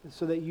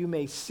 so that you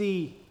may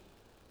see.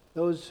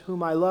 Those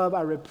whom I love,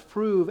 I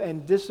reprove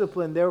and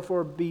discipline.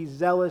 Therefore, be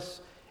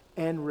zealous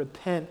and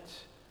repent.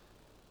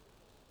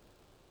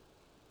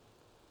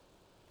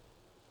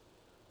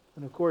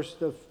 And of course,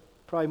 the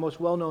probably most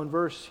well-known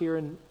verse here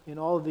in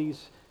all of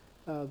these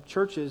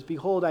churches,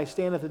 behold, I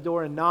stand at the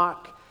door and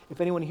knock.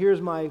 If anyone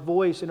hears my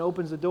voice and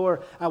opens the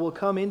door, I will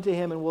come into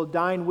him and will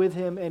dine with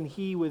him and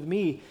he with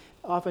me.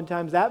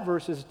 Oftentimes that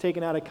verse is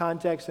taken out of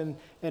context and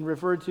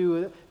referred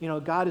to,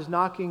 God is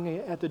knocking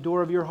at the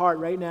door of your heart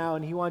right now,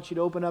 and he wants you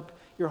to open up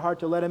your heart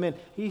to let him in.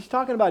 He's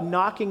talking about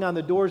knocking on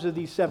the doors of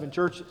these 7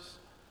 churches.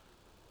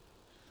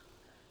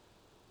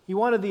 He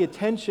wanted the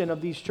attention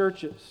of these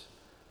churches.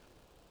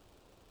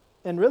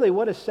 And really,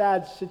 what a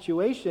sad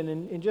situation.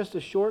 In just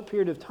a short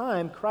period of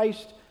time,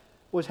 Christ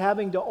was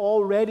having to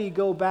already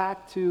go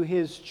back to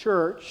his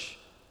church,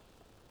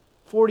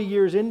 40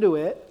 years into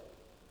it,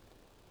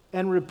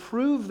 and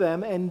reprove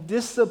them and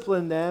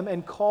discipline them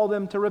and call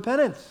them to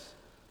repentance.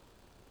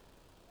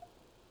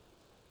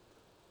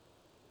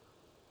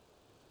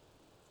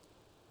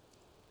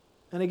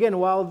 And again,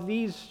 while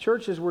these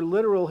churches were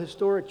literal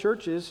historic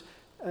churches,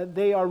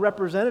 they are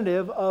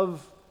representative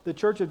of the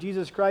Church of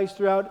Jesus Christ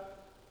throughout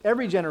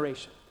every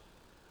generation.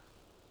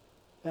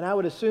 And I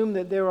would assume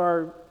that there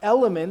are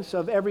elements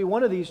of every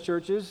one of these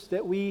churches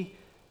that we,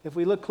 if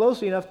we look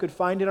closely enough, could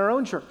find in our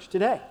own church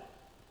today.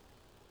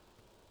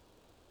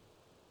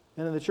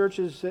 And in the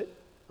churches that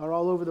are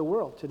all over the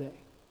world today.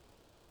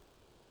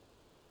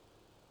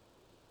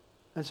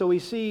 And so we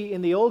see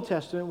in the Old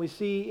Testament, we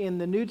see in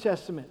the New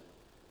Testament,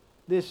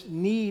 this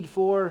need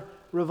for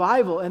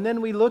revival. And then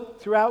we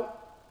look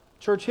throughout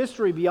church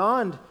history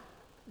beyond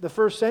the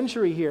first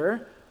century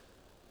here,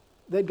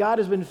 that God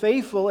has been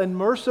faithful and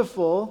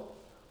merciful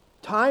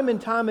time and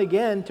time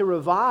again to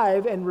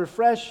revive and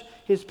refresh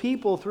his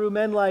people through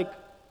men like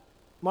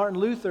Martin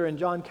Luther and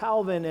John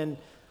Calvin and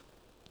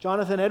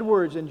Jonathan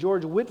Edwards and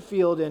George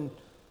Whitefield and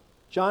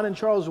John and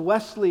Charles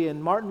Wesley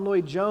and Martin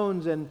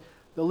Lloyd-Jones, and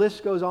the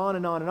list goes on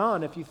and on and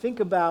on. If you think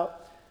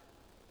about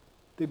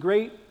the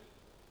great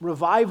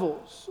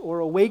revivals or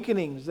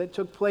awakenings that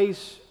took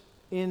place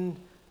in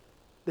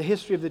the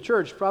history of the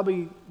church,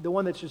 probably the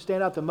one that should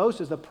stand out the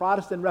most is the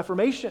Protestant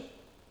Reformation.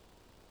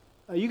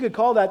 You could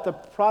call that the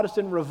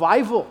Protestant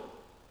revival.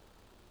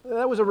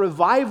 That was a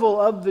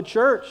revival of the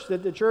church,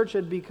 that the church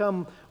had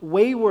become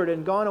wayward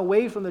and gone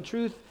away from the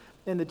truth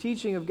and the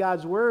teaching of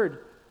God's word.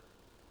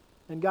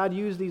 And God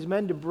used these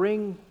men to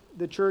bring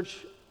the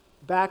church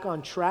back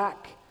on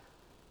track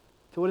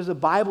to what does the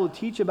Bible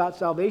teach about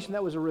salvation.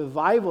 That was a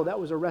revival. That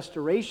was a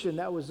restoration.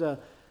 That was a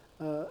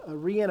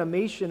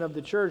reanimation of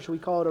the church. We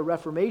call it a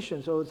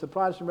reformation. So it's the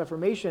Protestant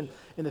Reformation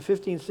in the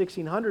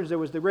 1600s. There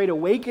was the great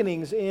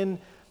awakenings in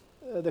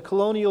the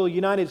colonial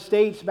United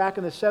States back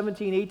in the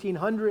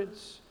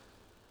 1800s.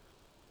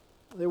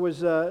 There was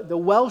the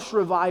Welsh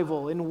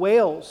revival in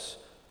Wales,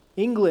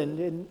 England,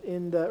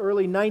 in the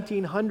early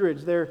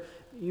 1900s. There,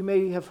 you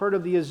may have heard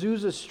of the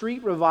Azusa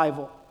Street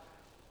revival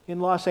in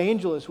Los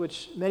Angeles,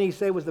 which many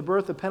say was the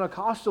birth of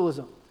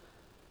Pentecostalism.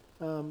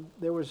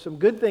 There were some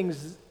good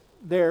things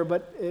there,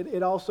 but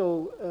it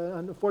also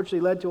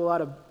unfortunately led to a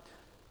lot of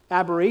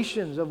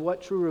aberrations of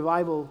what true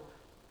revival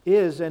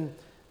is. And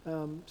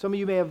some of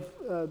you may have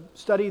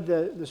studied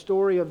the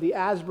story of the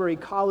Asbury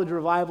College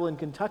revival in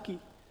Kentucky.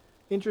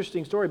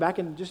 Interesting story, back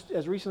in just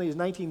as recently as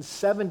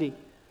 1970.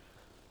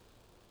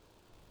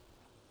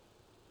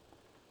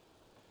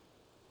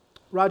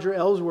 Roger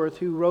Ellsworth,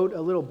 who wrote a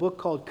little book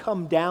called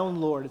Come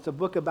Down, Lord. It's a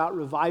book about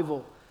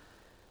revival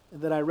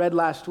that I read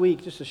last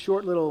week, just a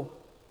short little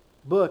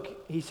book.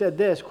 He said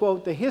this,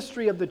 quote, "The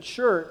history of the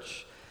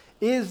church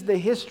is the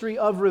history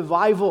of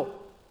revival."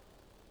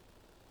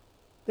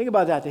 Think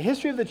about that. The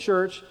history of the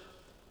church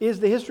is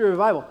the history of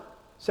revival.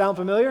 Sound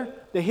familiar?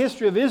 The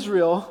history of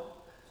Israel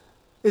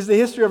is the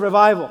history of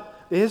revival.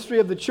 The history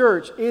of the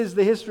church is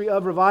the history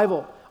of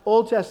revival.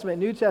 Old Testament,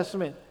 New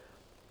Testament.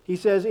 He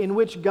says, in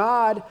which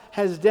God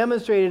has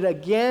demonstrated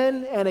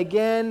again and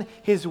again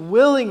his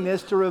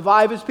willingness to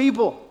revive his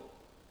people.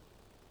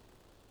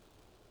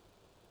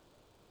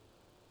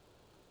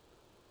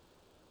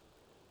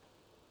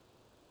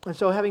 And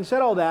so, having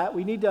said all that,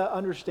 we need to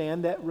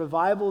understand that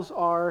revivals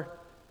are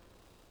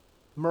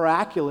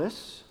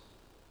miraculous.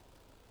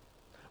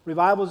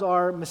 Revivals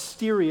are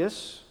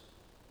mysterious.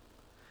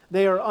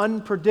 They are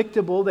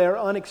unpredictable. They are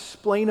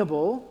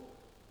unexplainable.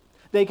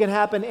 They can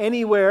happen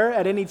anywhere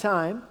at any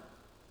time.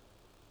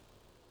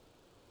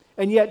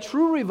 And yet,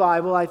 true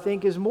revival, I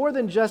think, is more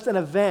than just an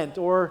event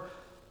or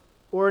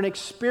or an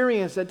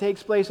experience that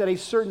takes place at a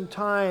certain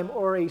time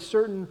or a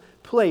certain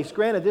place.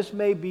 Granted, this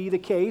may be the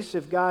case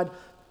if God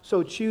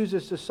so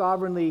chooses to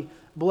sovereignly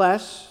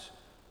bless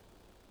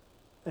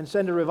and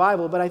send a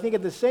revival, but I think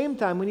at the same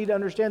time we need to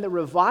understand that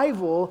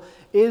revival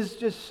is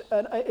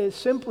is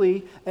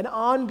simply an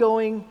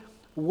ongoing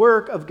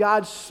work of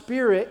God's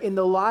Spirit in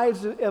the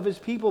lives of His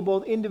people,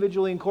 both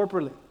individually and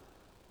corporately.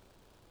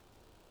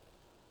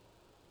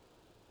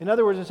 In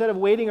other words, instead of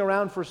waiting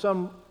around for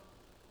some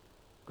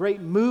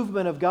great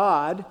movement of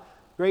God,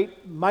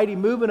 great mighty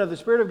movement of the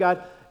Spirit of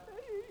God,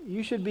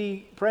 you should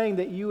be praying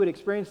that you would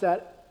experience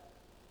that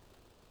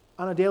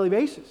on a daily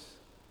basis.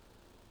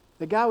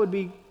 That God would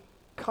be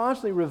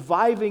constantly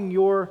reviving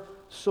your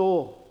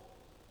soul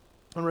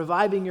and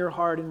reviving your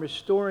heart and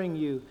restoring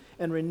you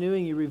and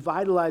renewing you,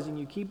 revitalizing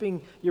you,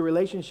 keeping your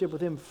relationship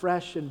with Him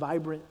fresh and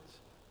vibrant.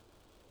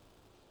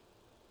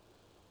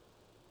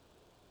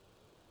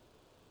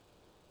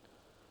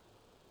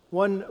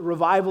 One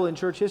revival in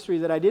church history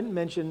that I didn't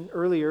mention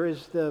earlier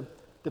is the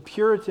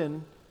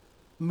Puritan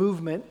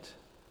movement,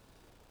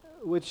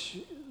 which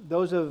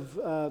those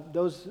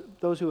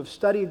who have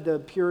studied the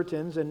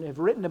Puritans and have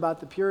written about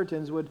the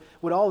Puritans would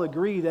all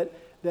agree that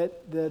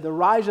the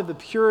rise of the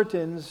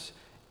Puritans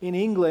in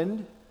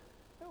England,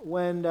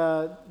 when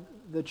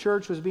the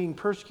church was being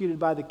persecuted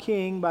by the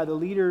king, by the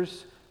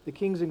leaders, the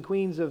kings and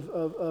queens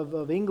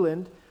of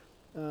England,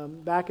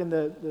 back in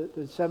the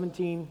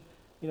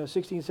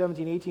 16,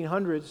 17,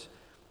 1800s,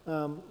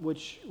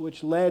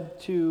 which led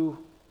to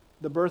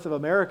the birth of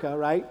America,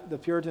 right? The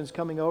Puritans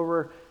coming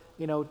over,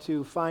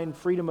 to find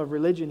freedom of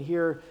religion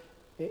here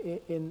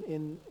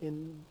in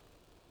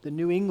the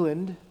New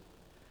England.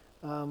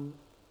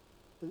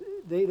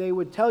 They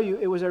would tell you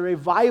it was a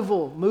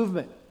revival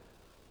movement.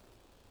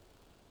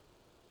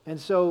 And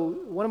so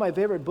one of my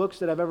favorite books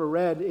that I've ever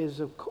read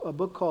is a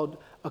book called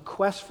A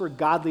Quest for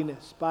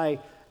Godliness by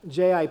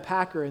J.I.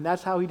 Packer, and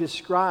that's how he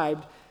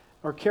described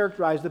or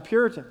characterized the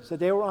Puritans, that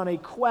they were on a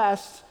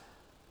quest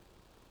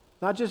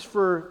not just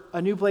for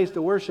a new place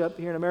to worship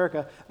here in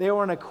America, they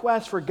were on a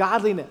quest for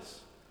godliness.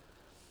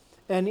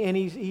 And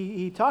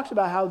he talks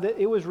about how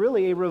it was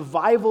really a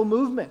revival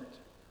movement.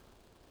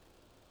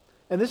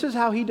 And this is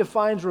how he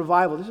defines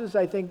revival. This is,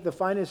 I think, the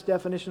finest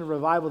definition of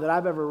revival that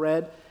I've ever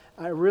read.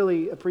 I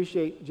really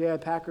appreciate J.I.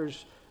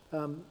 Packer's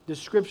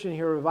description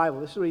here of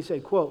revival. This is what he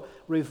said, quote,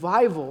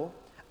 "Revival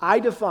I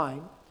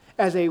define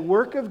as a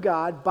work of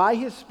God by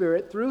His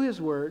Spirit through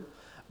His Word,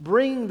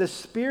 bringing the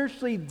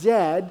spiritually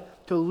dead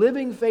to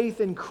living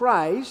faith in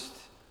Christ,"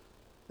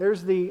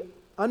 there's the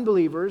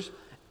unbelievers,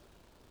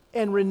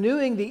 "and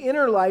renewing the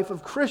inner life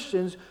of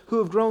Christians who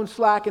have grown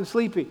slack and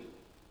sleepy."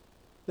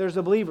 There's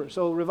the believers.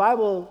 So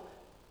revival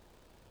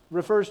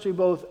refers to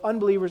both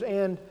unbelievers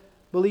and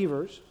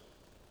believers.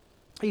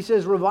 He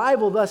says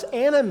revival thus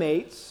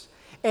animates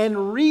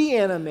and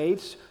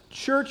reanimates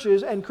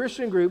churches and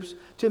Christian groups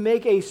to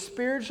make a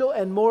spiritual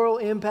and moral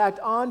impact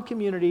on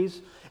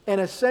communities, an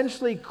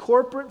essentially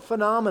corporate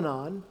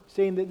phenomenon,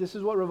 saying that this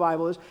is what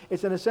revival is.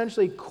 It's an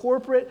essentially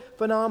corporate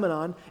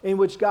phenomenon in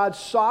which God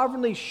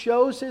sovereignly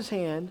shows His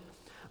hand,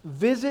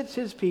 visits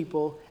His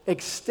people,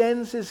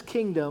 extends His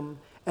kingdom,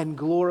 and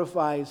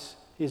glorifies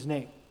His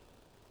name.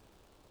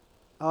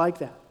 I like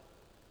that.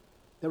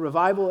 The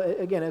revival,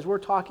 again, as we're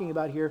talking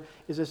about here,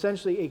 is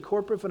essentially a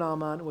corporate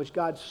phenomenon in which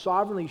God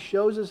sovereignly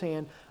shows His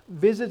hand,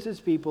 visits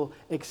His people,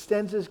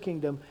 extends His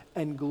kingdom,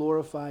 and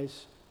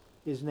glorifies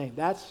His name.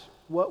 That's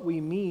what we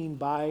mean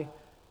by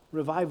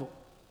revival.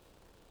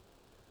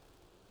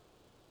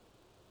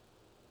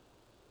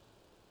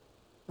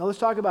 Now let's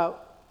talk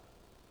about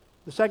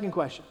the second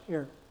question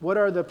here. What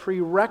are the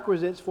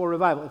prerequisites for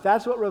revival? If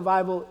that's what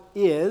revival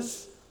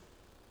is,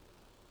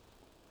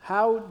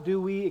 how do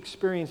we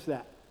experience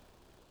that?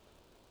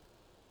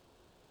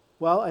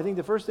 Well, I think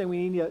the first thing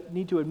we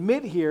need to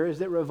admit here is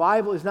that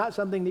revival is not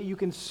something that you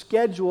can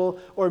schedule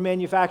or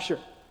manufacture.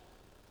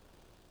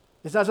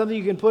 It's not something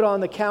you can put on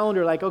the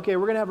calendar like, okay,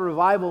 we're going to have a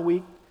revival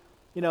week,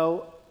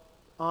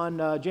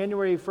 on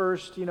January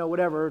 1st,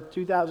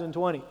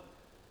 2020.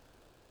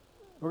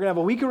 We're going to have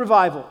a week of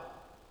revival.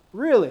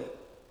 Really?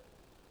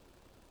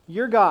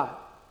 You're God.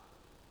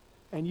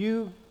 And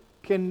you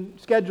can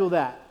schedule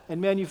that and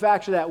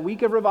manufacture that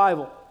week of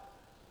revival.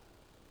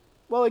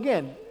 Well,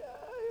 again,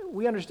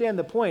 we understand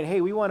the point.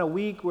 Hey, we want a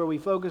week where we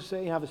focus,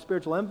 have a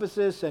spiritual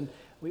emphasis, and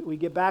we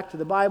get back to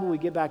the Bible, we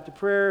get back to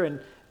prayer,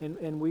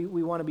 and we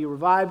want to be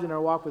revived in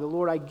our walk with the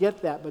Lord. I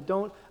get that, but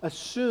don't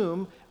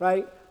assume,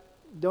 right?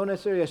 Don't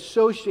necessarily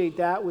associate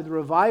that with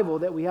revival,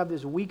 that we have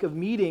this week of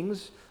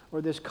meetings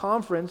or this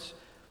conference,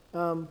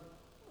 or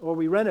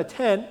we rent a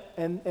tent,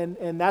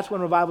 and that's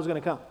when revival is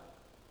going to come.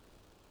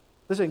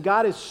 Listen,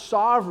 God is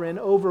sovereign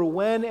over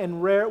when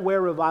and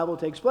where revival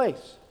takes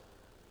place.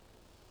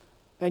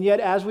 And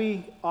yet, as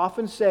we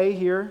often say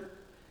here,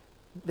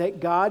 that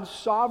God's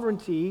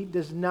sovereignty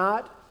does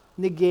not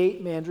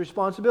negate man's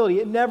responsibility.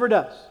 It never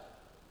does.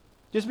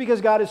 Just because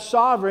God is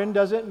sovereign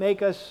doesn't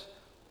make us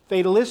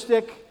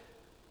fatalistic.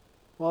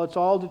 Well, it's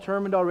all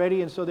determined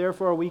already, and so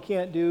therefore we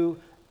can't do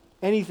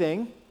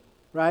anything,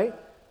 right?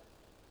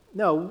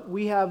 No,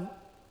 we have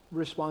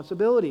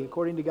responsibility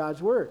according to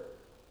God's word.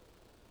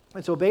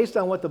 And so based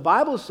on what the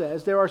Bible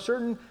says, there are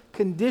certain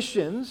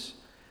conditions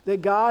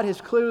that God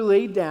has clearly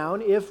laid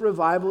down if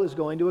revival is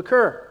going to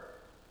occur.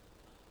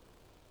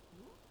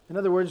 In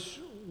other words,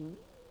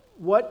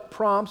 what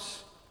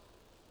prompts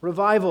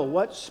revival?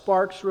 What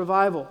sparks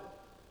revival?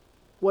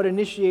 What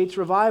initiates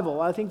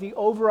revival? I think the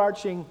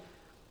overarching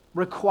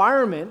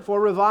requirement for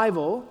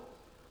revival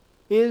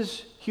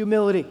is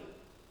humility.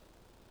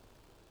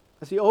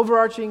 That's the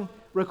overarching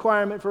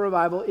requirement for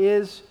revival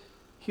is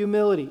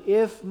humility.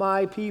 If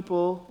my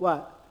people,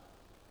 what?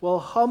 Will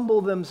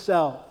humble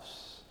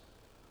themselves.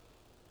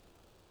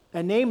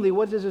 And namely,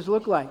 what does this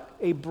look like?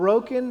 A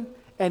broken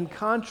and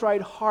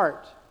contrite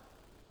heart,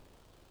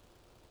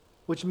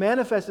 which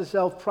manifests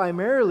itself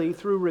primarily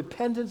through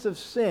repentance of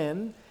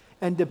sin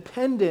and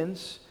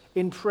dependence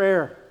in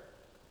prayer.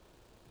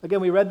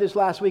 Again, we read this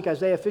last week,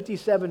 Isaiah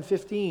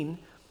 57:15.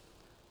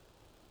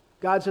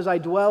 God says, I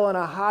dwell in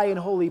a high and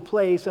holy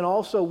place, and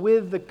also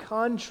with the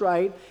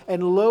contrite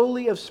and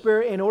lowly of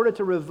spirit, in order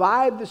to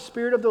revive the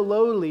spirit of the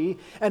lowly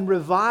and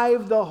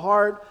revive the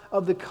heart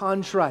of the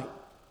contrite.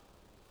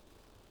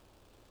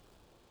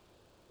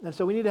 And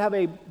so we need to have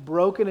a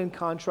broken and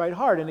contrite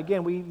heart. And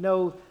again, we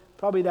know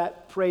probably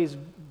that phrase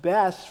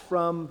best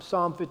from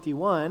Psalm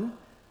 51,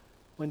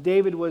 when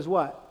David was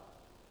what?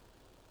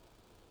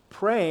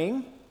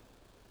 Praying,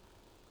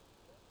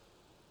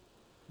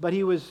 but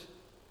he was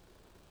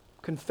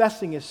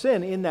confessing his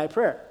sin in that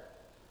prayer.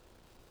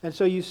 And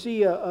so you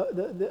see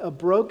a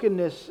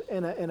brokenness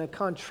and a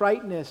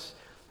contriteness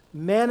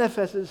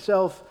manifests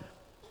itself,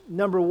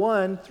 number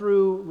one,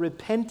 through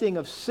repenting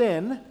of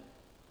sin,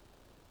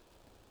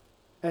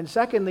 and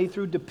secondly,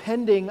 through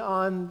depending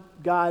on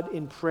God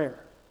in prayer.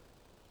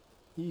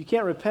 You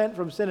can't repent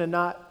from sin and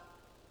not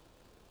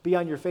be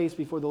on your face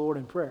before the Lord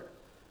in prayer.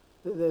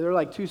 They're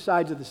like two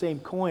sides of the same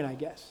coin, I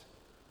guess.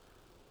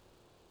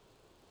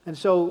 And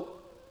so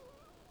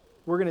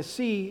we're going to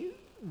see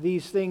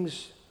these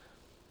things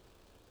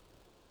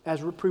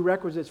as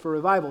prerequisites for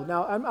revival.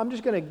 Now, I'm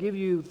just going to give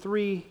you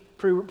three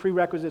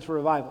prerequisites for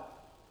revival.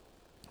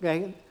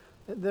 Okay?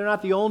 They're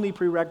not the only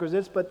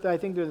prerequisites, but I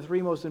think they're the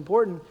three most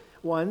important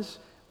ones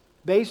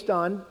based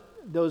on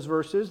those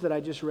verses that I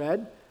just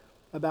read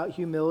about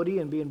humility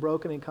and being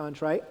broken and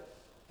contrite,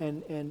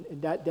 and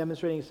that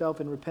demonstrating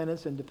itself in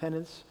repentance and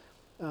dependence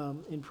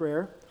in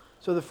prayer.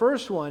 So the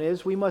first one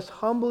is we must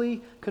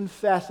humbly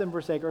confess and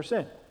forsake our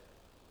sin.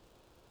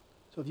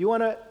 So if you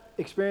want to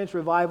experience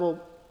revival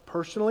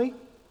personally,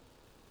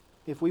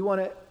 if we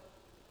want to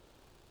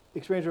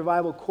experience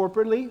revival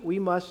corporately, we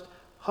must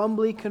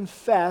humbly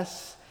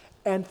confess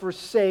and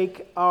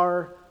forsake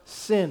our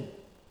sin.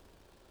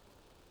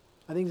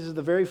 I think this is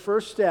the very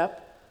first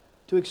step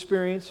to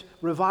experience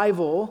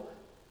revival.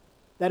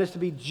 That is to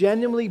be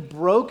genuinely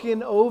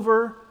broken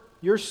over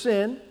your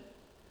sin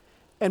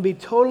and be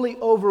totally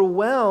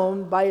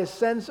overwhelmed by a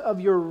sense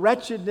of your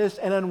wretchedness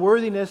and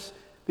unworthiness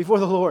before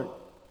the Lord.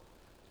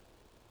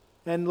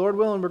 And Lord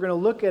willing, we're going to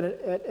look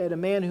at a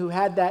man who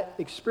had that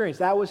experience.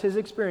 That was his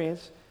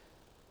experience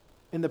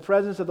in the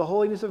presence of the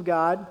holiness of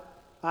God,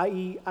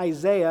 i.e.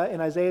 Isaiah, in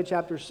Isaiah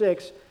chapter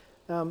 6.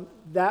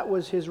 That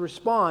was his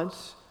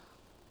response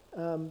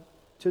to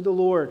the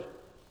Lord,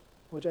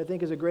 which I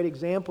think is a great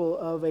example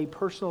of a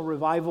personal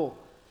revival.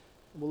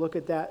 We'll look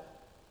at that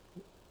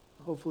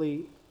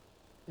hopefully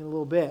in a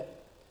little bit.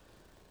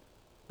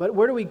 But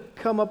where do we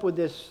come up with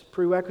this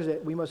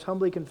prerequisite? We must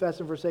humbly confess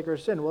and forsake our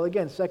sin. Well,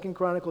 again, 2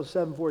 Chronicles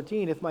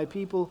 7:14, if my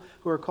people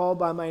who are called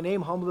by my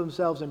name humble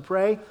themselves and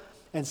pray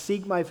and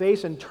seek my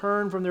face and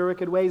turn from their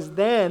wicked ways,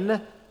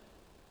 then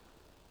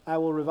I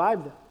will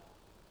revive them.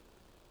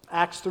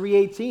 Acts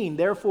 3:18,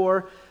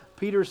 therefore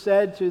Peter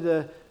said to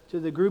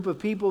the group of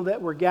people that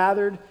were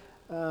gathered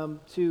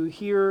to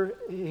hear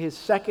his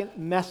second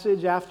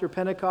message after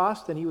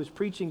Pentecost, and he was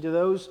preaching to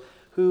those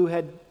who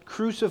had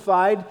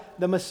crucified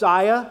the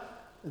Messiah,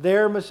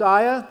 their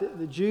Messiah,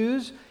 the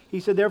Jews. He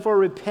said, therefore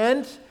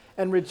repent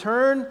and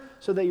return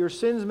so that your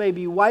sins may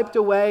be wiped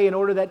away in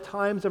order that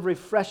times of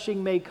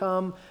refreshing may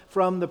come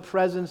from the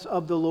presence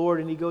of the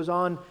Lord. And he goes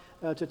on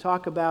to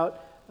talk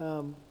about,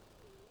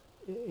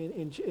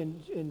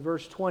 in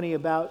verse 20,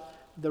 about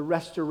the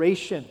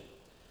restoration.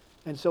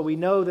 And so we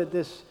know that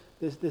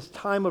this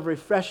time of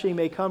refreshing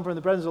may come from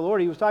the presence of the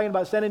Lord. He was talking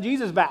about sending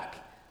Jesus back.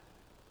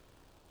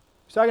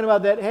 He's talking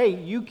about that, hey,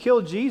 you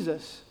killed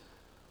Jesus.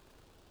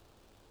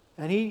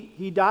 And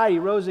he died, he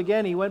rose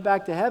again, he went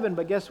back to heaven.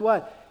 But guess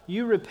what?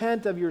 You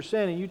repent of your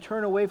sin and you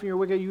turn away from your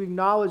wicked, you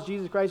acknowledge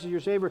Jesus Christ as your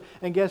Savior,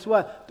 and guess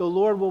what? The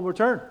Lord will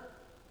return.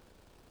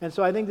 And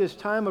so I think this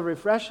time of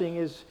refreshing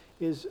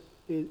is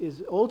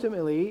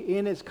ultimately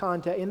in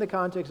the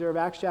context there of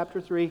Acts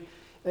chapter 3,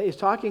 is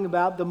talking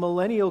about the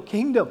millennial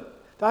kingdom,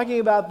 talking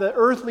about the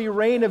earthly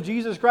reign of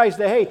Jesus Christ,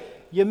 that, hey,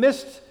 you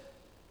missed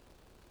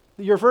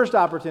your first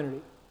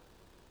opportunity.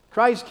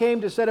 Christ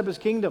came to set up his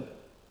kingdom,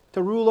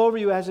 to rule over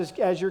you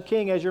as your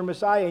king, as your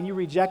Messiah, and you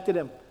rejected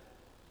him.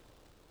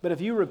 But if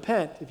you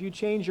repent, if you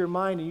change your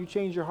mind and you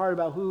change your heart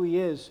about who he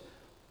is,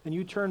 and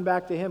you turn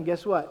back to him,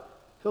 guess what?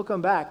 He'll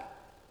come back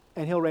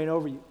and he'll reign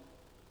over you,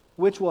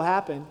 which will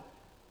happen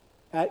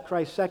at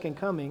Christ's second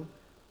coming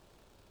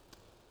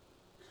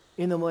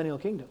in the millennial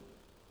kingdom.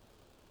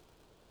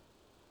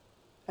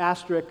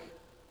 Asterisk,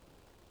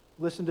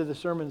 listen to the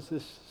sermons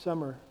this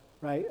summer,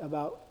 right,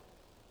 about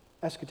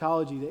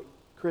eschatology that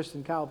Chris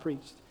and Kyle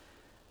preached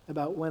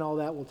about when all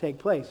that will take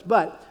place.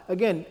 But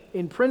again,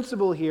 in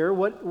principle here,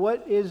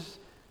 what is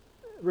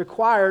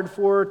required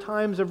for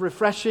times of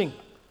refreshing,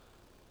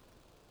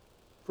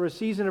 for a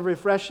season of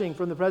refreshing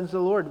from the presence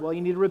of the Lord? Well,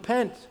 you need to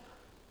repent.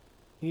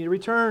 You need to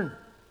return.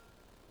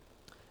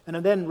 And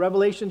then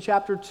Revelation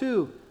chapter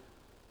 2,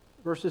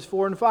 verses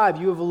 4 and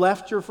 5, you have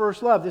left your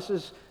first love. This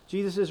is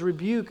Jesus'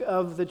 rebuke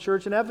of the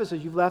church in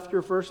Ephesus. You've left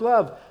your first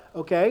love.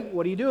 Okay,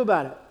 what do you do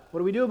about it? What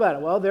do we do about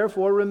it? Well,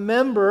 therefore,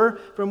 remember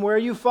from where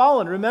you've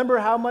fallen. Remember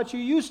how much you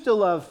used to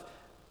love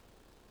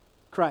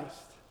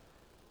Christ.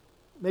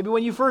 Maybe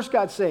when you first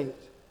got saved.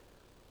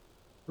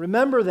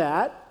 Remember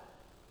that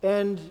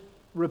and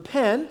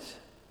repent,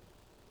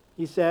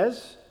 he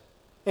says,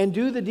 and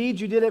do the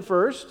deeds you did at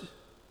first,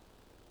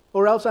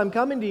 or else I'm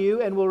coming to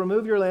you and will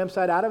remove your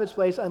lampstand out of its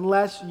place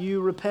unless you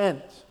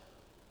repent.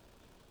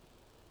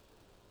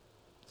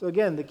 So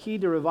again, the key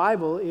to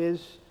revival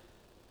is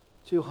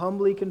to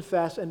humbly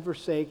confess and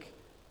forsake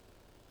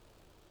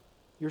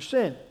your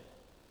sin.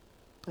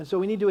 And so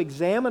we need to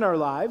examine our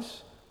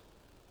lives.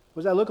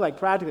 What does that look like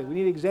practically? We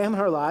need to examine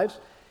our lives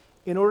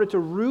in order to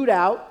root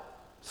out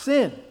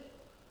sin,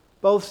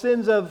 both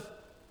sins of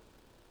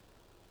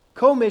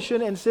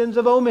commission and sins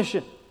of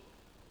omission.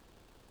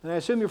 And I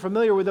assume you're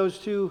familiar with those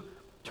two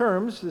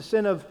terms. The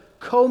sin of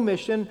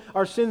commission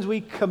are sins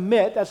we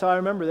commit. That's how I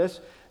remember this.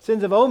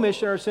 Sins of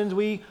omission are sins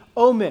we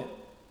omit.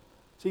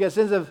 So you got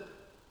sins of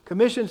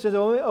commission, sins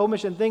of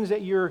omission, things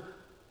that you're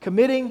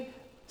committing,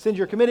 sins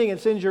you're committing, and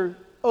sins you're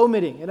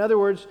omitting. In other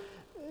words,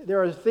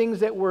 there are things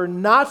that we're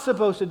not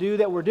supposed to do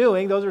that we're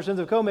doing. Those are sins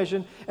of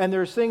commission. And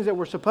there's things that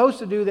we're supposed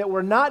to do that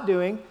we're not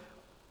doing.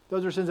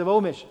 Those are sins of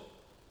omission.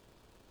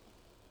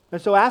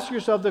 And so ask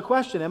yourself the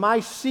question, am I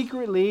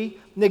secretly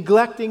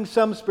neglecting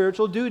some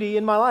spiritual duty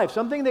in my life?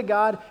 Something that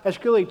God has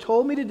clearly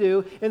told me to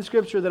do in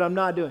Scripture that I'm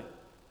not doing?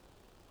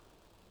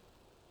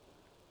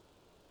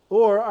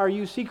 Or are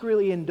you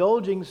secretly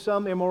indulging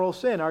some immoral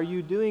sin? Are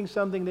you doing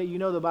something that you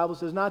know the Bible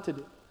says not to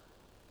do?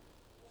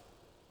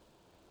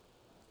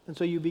 And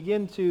so you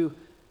begin to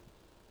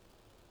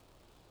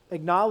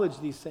acknowledge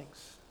these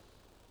things,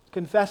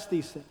 confess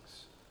these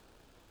things,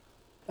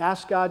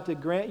 ask God to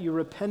grant you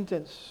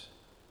repentance,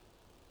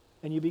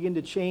 and you begin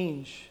to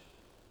change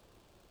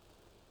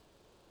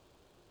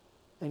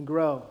and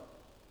grow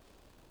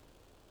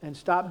and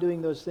stop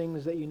doing those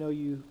things that you know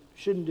you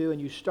shouldn't do, and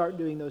you start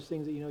doing those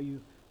things that you know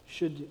you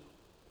should do.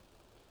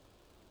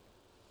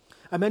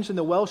 I mentioned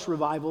the Welsh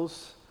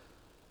revivals.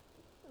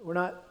 We're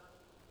not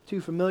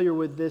too familiar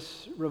with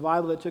this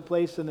revival that took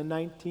place in the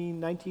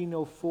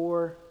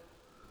 1904,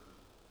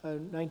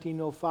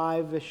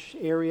 1905-ish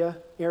era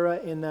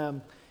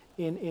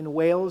in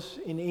Wales,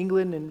 in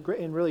England,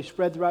 and really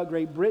spread throughout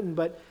Great Britain.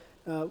 But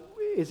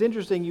it's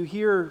interesting, you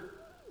hear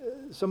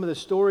some of the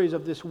stories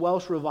of this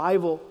Welsh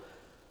revival.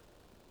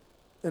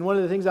 And one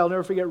of the things I'll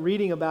never forget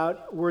reading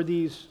about were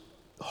these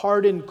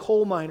hardened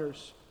coal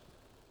miners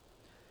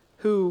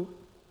who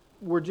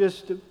were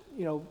just,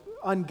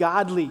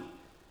 ungodly,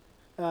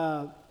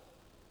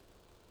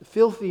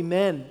 filthy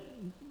men,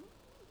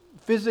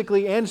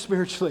 physically and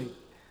spiritually.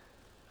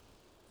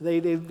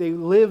 They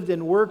lived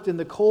and worked in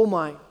the coal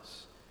mines.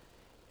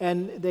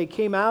 And they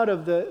came out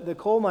of the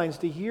coal mines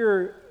to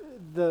hear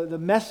the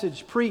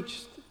message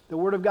preached, the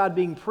Word of God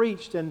being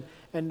preached, and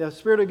the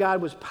Spirit of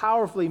God was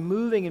powerfully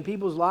moving in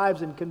people's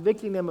lives and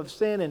convicting them of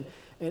sin,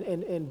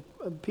 and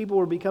people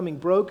were becoming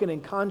broken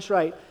and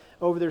contrite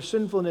over their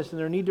sinfulness and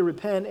their need to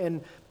repent.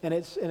 And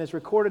it's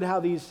recorded how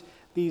these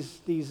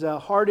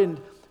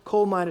hardened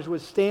coal miners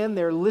would stand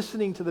there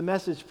listening to the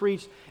message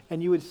preached,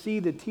 and you would see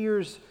the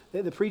tears.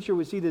 The preacher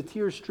would see the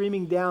tears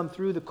streaming down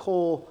through the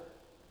coal,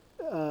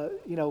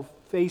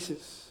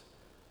 faces,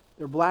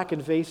 their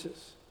blackened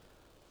faces.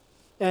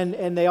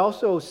 And they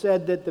also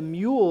said that the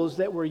mules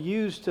that were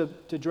used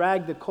to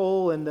drag the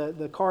coal and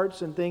the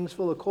carts and things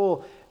full of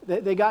coal,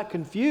 they got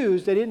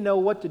confused. They didn't know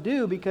what to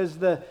do because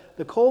the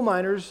coal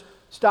miners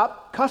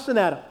stopped cussing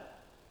at them.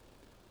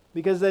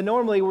 Because they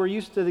normally were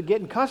used to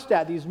getting cussed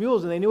at, these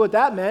mules, and they knew what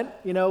that meant,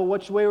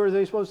 which way were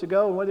they supposed to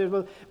go, and what they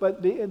were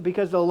supposed to, but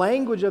because the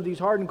language of these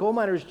hardened coal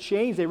miners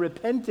changed, they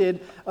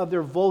repented of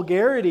their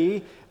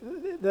vulgarity,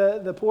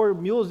 the poor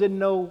mules didn't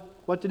know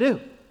what to do.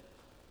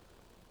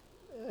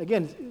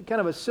 Again, kind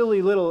of a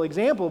silly little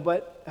example,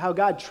 but how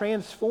God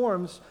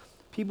transforms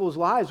people's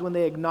lives when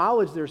they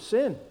acknowledge their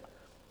sin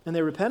and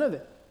they repent of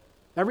it.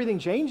 Everything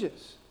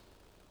changes.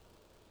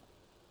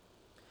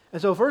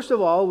 And so first of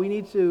all, we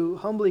need to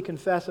humbly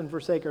confess and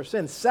forsake our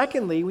sins.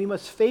 Secondly, we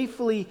must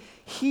faithfully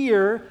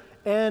hear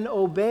and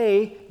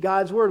obey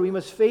God's word. We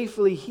must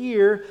faithfully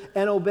hear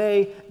and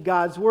obey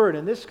God's word.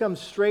 And this comes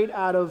straight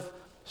out of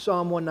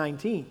Psalm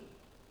 119.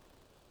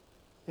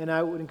 And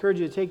I would encourage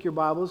you to take your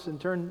Bibles and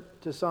turn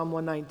to Psalm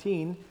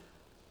 119.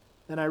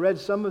 And I read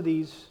some of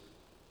these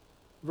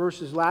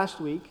verses last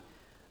week,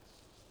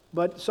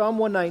 but Psalm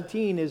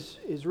 119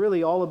 is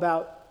really all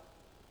about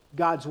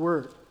God's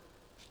Word.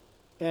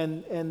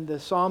 And the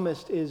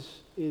psalmist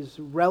is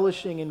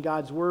relishing in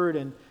God's Word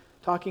and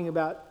talking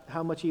about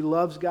how much he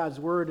loves God's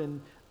Word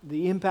and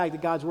the impact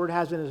that God's Word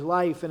has in his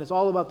life. And it's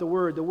all about the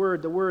Word, the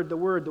Word, the Word, the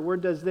Word. The Word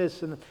does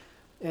this.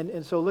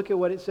 And so look at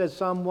what it says,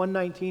 Psalm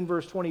 119,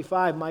 verse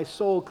 25. My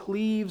soul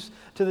cleaves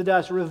to the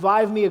dust.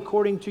 Revive me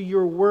according to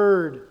your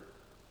word.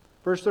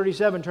 Verse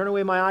 37, turn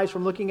away my eyes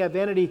from looking at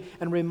vanity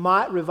and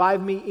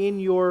revive me in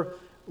your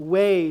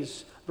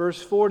ways.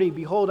 Verse 40,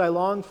 behold, I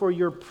long for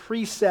your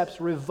precepts.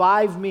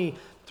 Revive me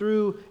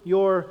through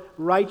your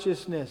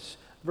righteousness.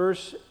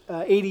 Verse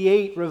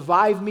 88,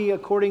 revive me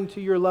according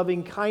to your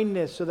loving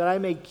kindness, so that I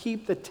may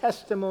keep the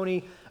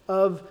testimony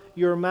of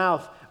your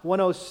mouth.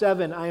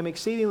 107, I am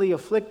exceedingly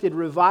afflicted.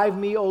 Revive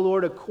me, O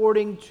Lord,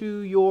 according to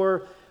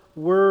your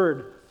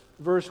word.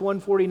 Verse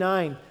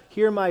 149,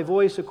 hear my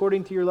voice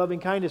according to your loving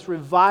kindness.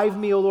 Revive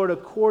me, O Lord,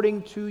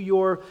 according to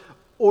your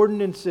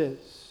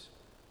ordinances.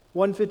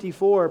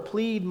 154,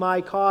 plead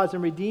my cause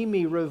and redeem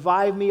me.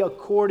 Revive me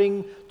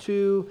according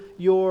to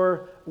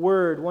your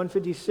word.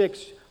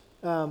 156,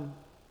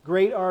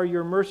 great are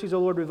your mercies, O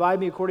Lord. Revive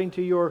me according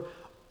to your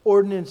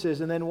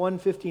ordinances. And then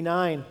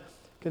 159,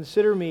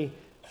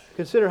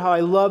 consider how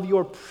I love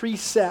your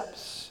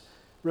precepts.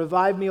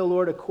 Revive me, O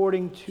Lord,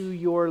 according to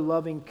your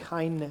loving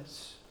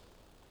kindness.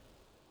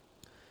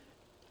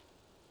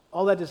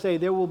 All that to say,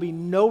 there will be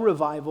no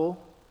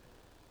revival,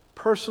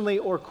 personally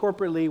or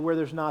corporately, where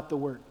there's not the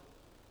Word,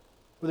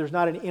 where there's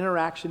not an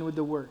interaction with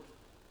the Word.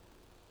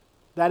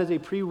 That is a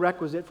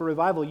prerequisite for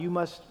revival. You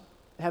must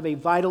have a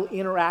vital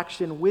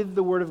interaction with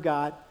the Word of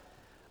God,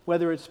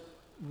 whether it's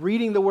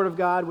reading the Word of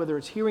God, whether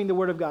it's hearing the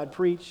Word of God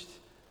preached.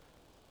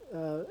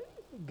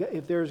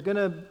 If there's going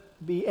to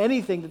be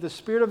anything that the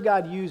Spirit of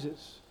God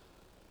uses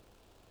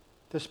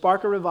to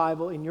spark a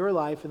revival in your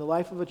life, in the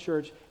life of a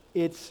church,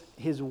 it's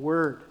His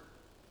Word.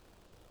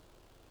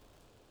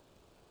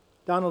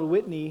 Donald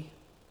Whitney,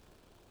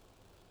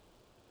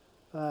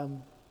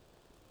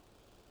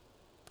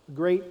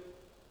 great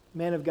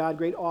man of God,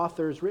 great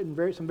author, has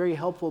written some very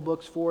helpful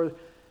books for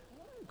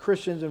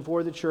Christians and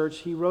for the church.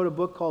 He wrote a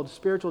book called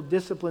Spiritual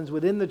Disciplines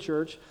Within the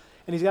Church,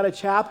 and he's got a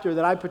chapter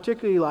that I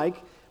particularly like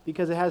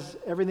because it has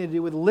everything to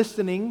do with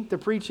listening to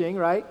preaching,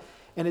 right?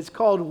 And it's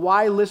called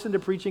Why Listen to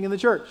Preaching in the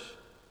Church.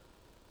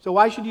 So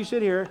why should you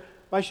sit here?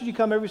 Why should you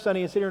come every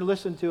Sunday and sit here and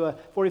listen to a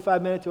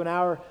 45-minute to an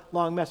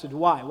hour-long message?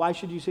 Why? Why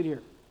should you sit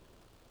here?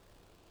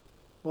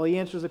 Well, he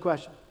answers the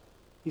question.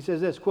 He says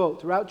this,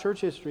 quote, throughout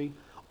church history,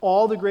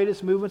 all the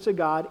greatest movements of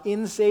God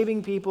in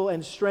saving people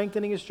and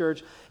strengthening His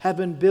church have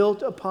been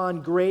built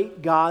upon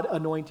great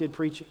God-anointed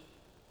preaching.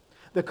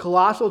 The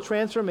colossal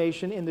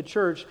transformation in the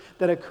church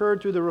that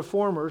occurred through the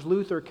reformers,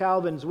 Luther,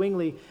 Calvin,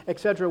 Zwingli,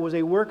 etc., was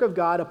a work of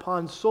God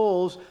upon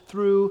souls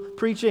through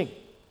preaching.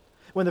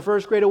 When the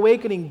First Great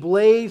Awakening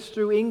blazed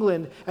through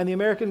England and the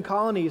American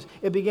colonies,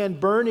 it began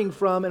burning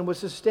from and was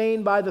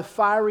sustained by the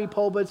fiery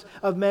pulpits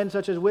of men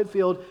such as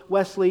Whitefield,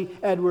 Wesley,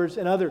 Edwards,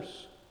 and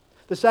others.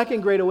 The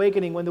Second Great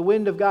Awakening, when the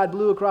wind of God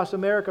blew across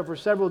America for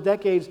several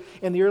decades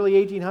in the early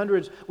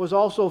 1800s, was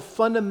also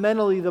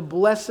fundamentally the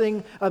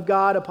blessing of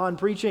God upon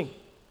preaching.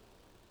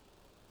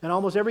 In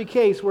almost every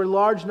case where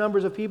large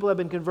numbers of people have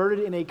been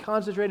converted in a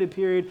concentrated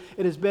period,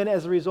 it has been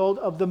as a result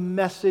of the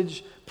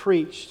message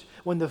preached.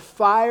 When the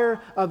fire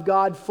of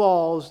God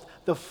falls,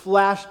 the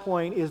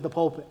flashpoint is the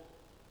pulpit.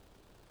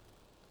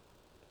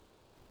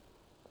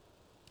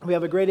 We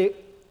have a great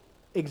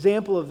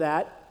example of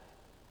that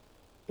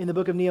in the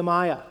book of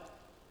Nehemiah.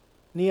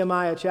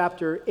 Nehemiah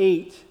chapter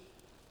 8,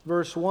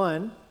 verse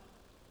 1.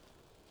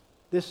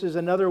 This is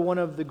another one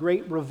of the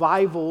great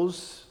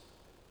revivals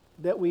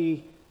that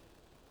we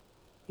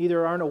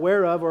either aren't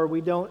aware of or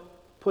we don't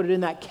put it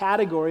in that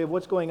category of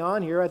what's going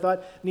on here. I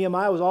thought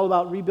Nehemiah was all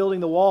about rebuilding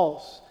the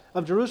walls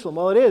of Jerusalem.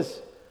 Well, it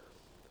is.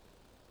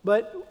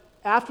 But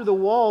after the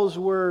walls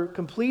were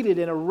completed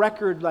in a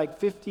record like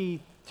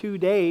 52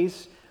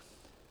 days,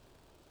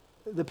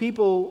 the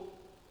people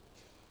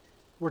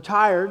were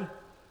tired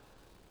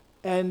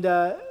and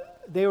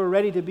they were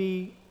ready to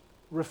be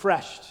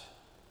refreshed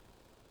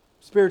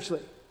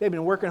spiritually. They've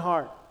been working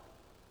hard,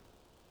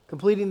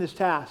 completing this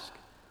task.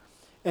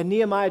 And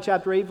Nehemiah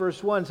chapter 8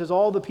 verse 1 says,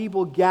 all the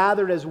people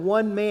gathered as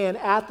one man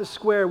at the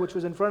square which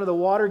was in front of the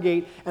water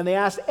gate, and they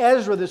asked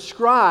Ezra the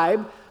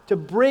scribe to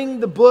bring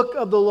the book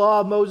of the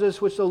law of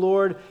Moses which the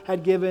Lord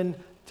had given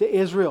to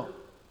Israel.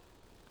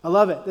 I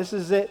love it. This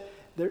is it.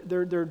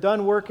 They're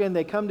done working.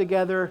 They come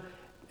together,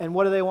 and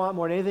what do they want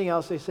more than anything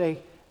else? They say,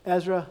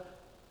 Ezra,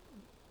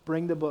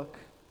 bring the book.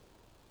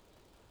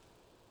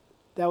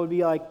 That would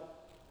be like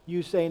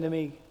you saying to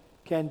me,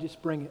 Ken,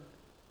 just bring it.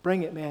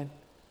 Bring it, man.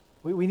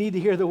 We need to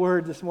hear the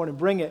word this morning.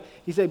 Bring it.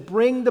 He said,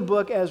 bring the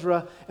book,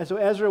 Ezra. And so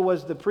Ezra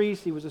was the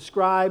priest. He was a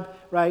scribe,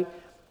 right?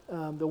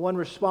 The one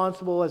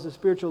responsible as a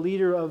spiritual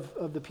leader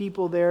of the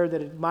people there that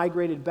had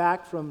migrated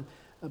back from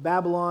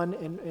Babylon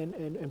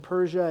and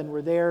Persia and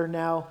were there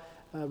now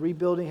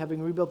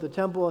having rebuilt the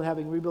temple and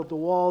having rebuilt the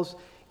walls.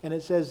 And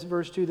it says,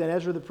 verse 2, Then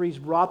Ezra the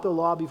priest brought the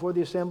law before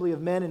the assembly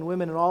of men and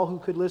women and all who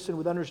could listen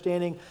with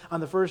understanding on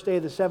the first day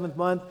of the 7th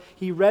month.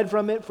 He read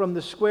from it from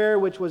the square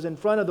which was in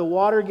front of the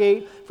water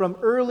gate from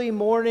early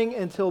morning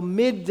until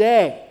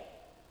midday,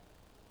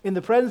 in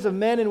the presence of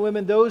men and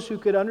women, those who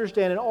could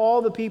understand, and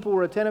all the people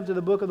were attentive to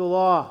the book of the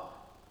law.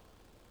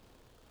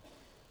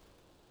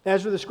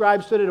 Ezra the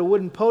scribe stood at a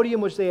wooden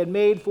podium which they had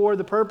made for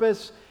the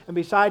purpose, and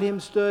beside him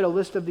stood a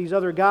list of these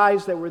other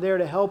guys that were there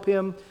to help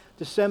him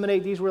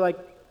disseminate. These were like,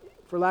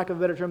 for lack of a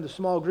better term, the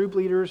small group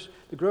leaders,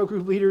 the grow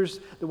group leaders,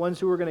 the ones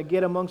who were going to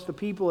get amongst the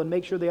people and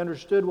make sure they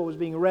understood what was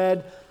being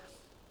read.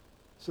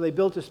 So they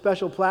built a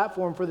special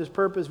platform for this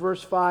purpose.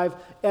 Verse 5,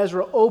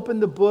 Ezra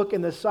opened the book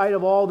in the sight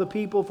of all the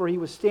people, for he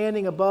was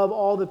standing above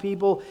all the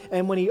people.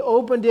 And when he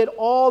opened it,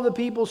 all the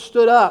people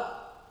stood up.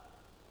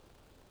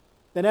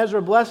 Then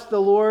Ezra blessed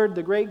the Lord,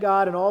 the great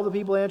God, and all the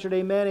people answered,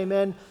 Amen,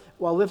 amen,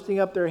 while lifting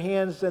up their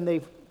hands. Then they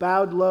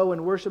bowed low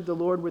and worshiped the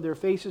Lord with their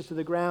faces to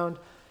the ground.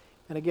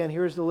 And again,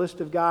 here's the list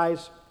of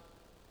guys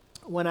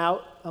went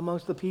out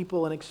amongst the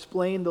people and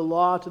explained the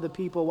law to the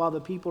people while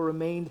the people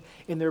remained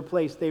in their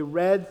place. They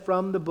read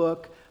from the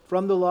book,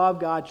 from the law of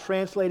God,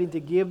 translating to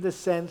give the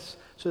sense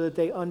so that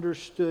they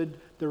understood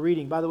the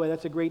reading. By the way,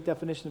 that's a great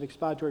definition of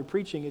expository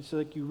preaching. It's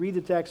like you read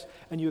the text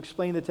and you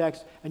explain the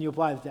text and you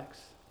apply the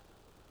text.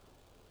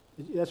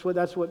 That's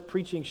what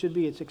preaching should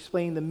be. It's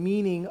explaining the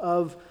meaning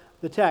of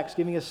the text,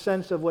 giving a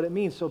sense of what it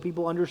means so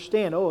people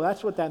understand, oh,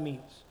 that's what that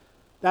means.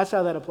 That's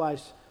how that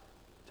applies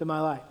to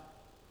my life.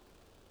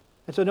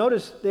 And so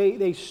notice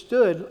they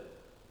stood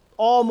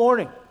all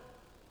morning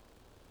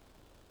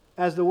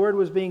as the word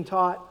was being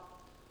taught.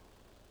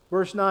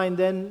 Verse 9,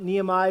 Then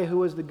Nehemiah, who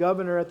was the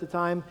governor at the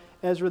time,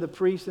 Ezra the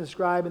priest and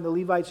scribe, and the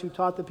Levites who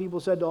taught the people,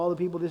 said to all the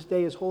people, This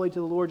day is holy to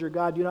the Lord your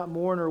God. Do not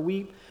mourn or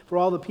weep. For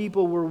all the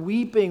people were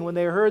weeping when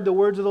they heard the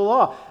words of the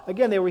law.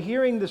 Again, they were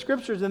hearing the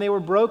scriptures and they were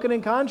broken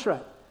and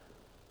contrite.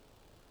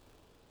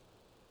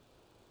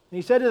 And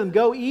he said to them,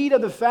 Go eat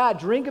of the fat,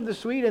 drink of the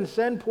sweet, and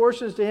send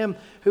portions to him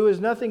who has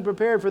nothing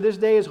prepared. For this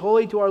day is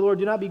holy to our Lord.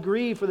 Do not be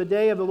grieved, for the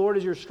day of the Lord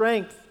is your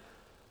strength.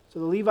 So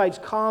the Levites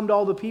calmed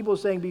all the people,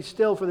 saying, Be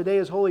still, for the day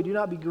is holy. Do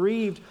not be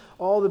grieved.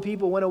 All the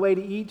people went away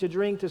to eat, to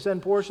drink, to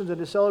send portions, and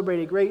to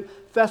celebrate a great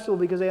festival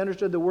because they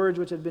understood the words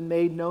which had been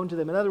made known to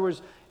them. In other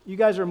words, you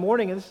guys are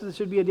mourning, and this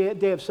should be a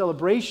day of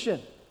celebration.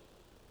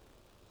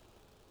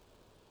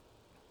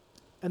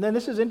 And then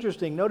this is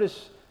interesting.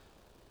 Notice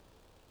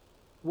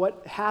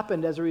what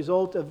happened as a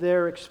result of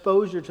their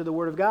exposure to the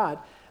Word of God.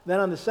 Then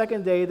on the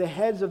second day, the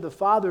heads of the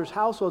fathers'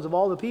 households of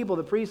all the people,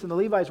 the priests and the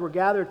Levites, were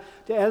gathered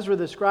to Ezra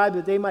the scribe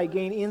that they might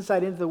gain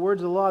insight into the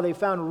words of the law. They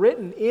found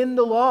written in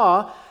the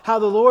law how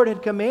the Lord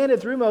had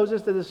commanded through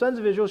Moses that the sons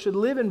of Israel should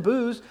live in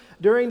booths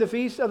during the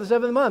feast of the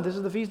 7th month. This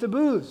is the Feast of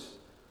Booths.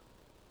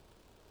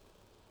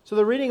 So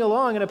they're reading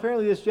along, and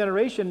apparently this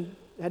generation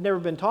had never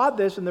been taught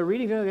this, and they're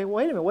reading, and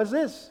wait a minute, what's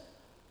this?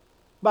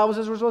 The Bible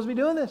says we're supposed to be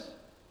doing this.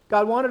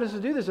 God wanted us to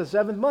do this the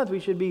 7th month. We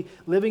should be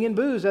living in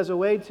booths as a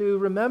way to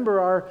remember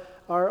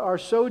our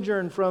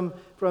sojourn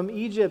from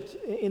Egypt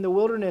in the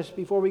wilderness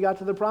before we got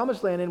to the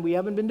promised land, and we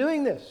haven't been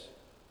doing this.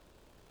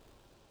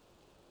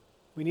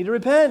 We need to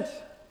repent.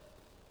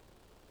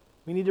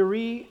 We need to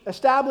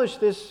reestablish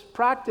this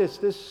practice,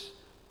 this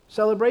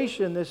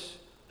celebration,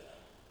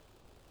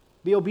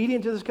 be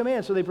obedient to this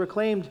command. So they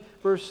proclaimed,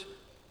 verse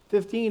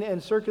 15,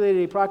 and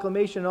circulated a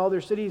proclamation in all their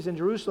cities in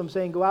Jerusalem,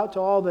 saying, Go out to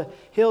all the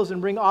hills and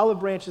bring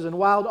olive branches and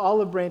wild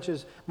olive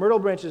branches, myrtle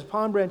branches,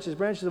 palm branches,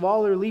 branches of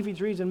all their leafy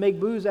trees, and make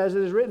booths as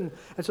it is written.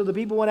 And so the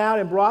people went out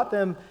and brought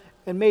them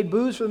and made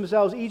booths for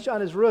themselves, each on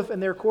his roof, in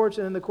their courts,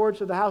 and in the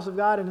courts of the house of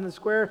God, and in the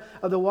square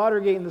of the water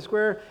gate, and the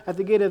square at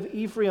the gate of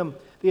Ephraim.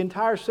 The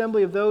entire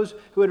assembly of those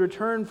who had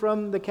returned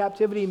from the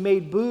captivity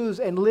made booths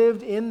and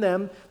lived in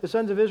them. The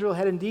sons of Israel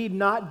had indeed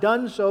not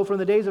done so from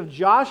the days of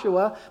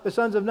Joshua, the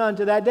sons of Nun,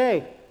 to that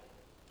day.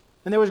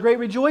 And there was great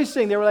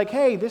rejoicing. They were like,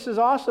 hey, this is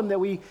awesome that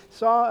we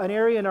saw an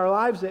area in our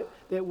lives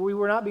that we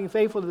were not being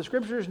faithful to the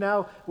Scriptures.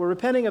 Now we're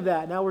repenting of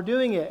that. Now we're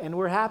doing it, and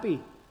we're happy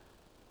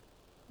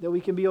that we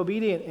can be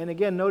obedient. And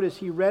again, notice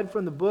he read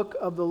from the book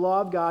of the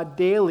law of God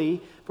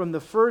daily from the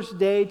first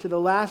day to the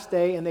last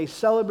day, and they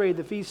celebrated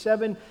the feast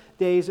 7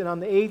 days, and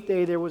on the 8th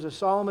day there was a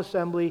solemn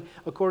assembly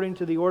according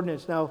to the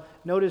ordinance. Now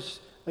notice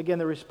again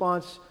the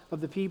response of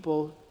the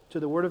people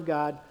to the word of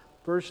God.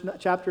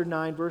 Chapter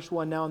 9, verse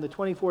 1, Now on the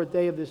 24th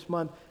day of this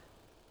month,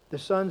 the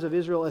sons of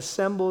Israel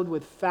assembled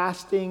with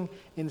fasting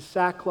in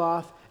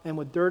sackcloth and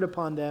with dirt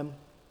upon them.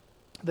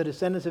 The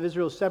descendants of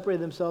Israel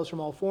separated themselves from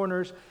all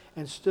foreigners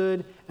and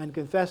stood and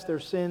confessed their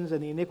sins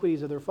and the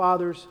iniquities of their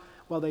fathers.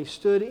 While they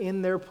stood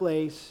in their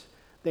place,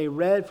 they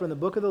read from the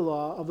book of the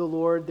law of the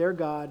Lord their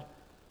God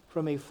for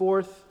a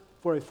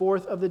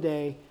fourth of the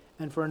day,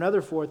 and for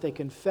another fourth they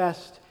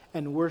confessed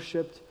and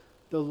worshiped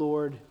the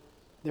Lord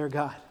their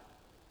God.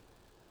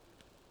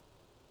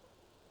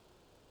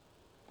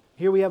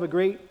 Here we have a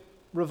great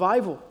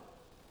revival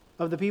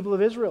of the people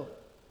of Israel.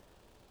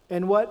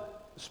 And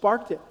what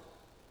sparked it?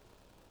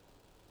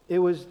 It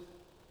was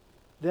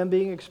them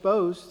being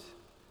exposed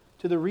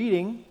to the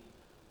reading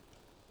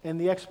and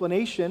the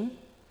explanation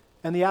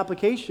and the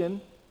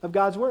application of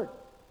God's Word.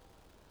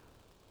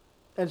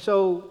 And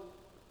so,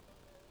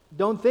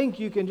 don't think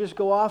you can just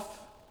go off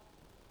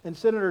and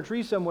sit under a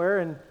tree somewhere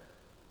and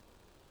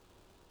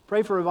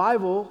pray for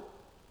revival,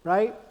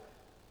 right,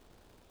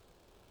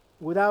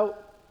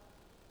 without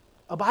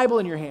a Bible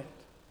in your hand.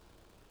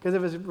 Because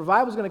if a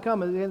revival is going to come,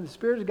 the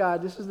Spirit of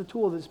God, this is the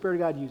tool that the Spirit of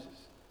God uses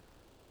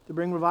to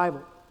bring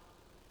revival.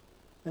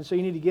 And so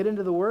you need to get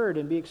into the Word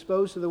and be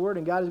exposed to the Word,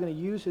 and God is going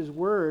to use His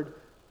Word.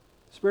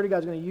 The Spirit of God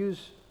is going to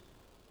use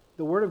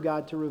the Word of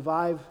God to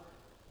revive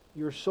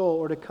your soul,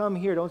 or to come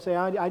here. Don't say,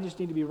 I just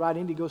need to be revived.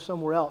 I need to go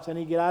somewhere else. I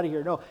need to get out of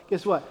here. No,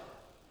 guess what?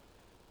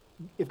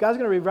 If God's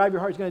going to revive your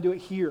heart, He's going to do it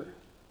here.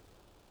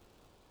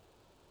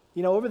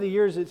 You know, over the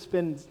years, it's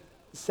been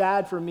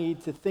sad for me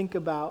to think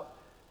about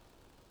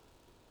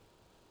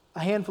a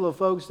handful of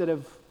folks that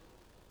have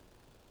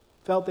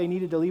felt they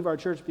needed to leave our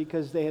church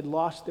because they had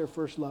lost their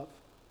first love.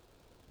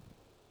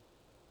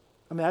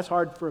 I mean, that's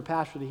hard for a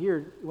pastor to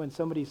hear when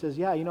somebody says,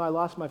 yeah, you know, I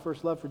lost my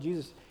first love for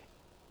Jesus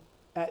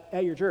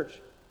at your church.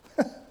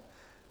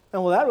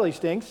 And well, that really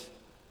stinks.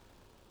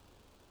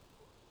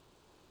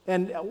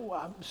 And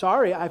I'm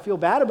sorry, I feel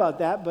bad about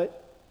that,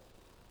 but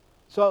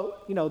so,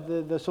 you know,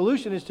 the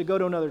solution is to go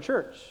to another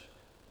church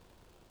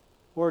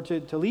or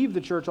to leave the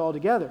church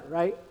altogether,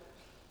 right?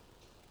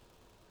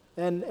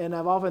 And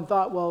I've often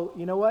thought, well,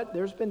 you know what?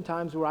 There's been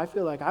times where I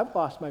feel like I've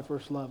lost my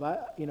first love.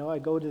 I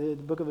go to the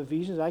book of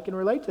Ephesians, I can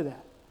relate to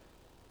that.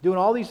 Doing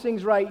all these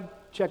things right,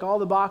 check all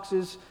the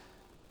boxes.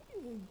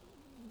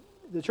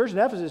 The church in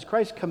Ephesus,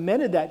 Christ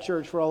commended that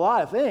church for a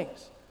lot of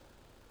things.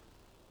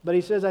 But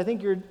he says, I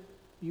think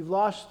you've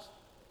lost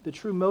the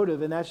true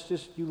motive, and that's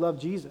just you love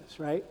Jesus,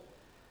 right?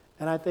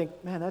 And I think,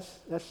 man,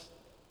 that's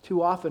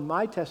too often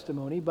my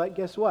testimony, but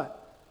guess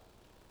what?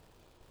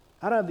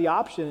 I don't have the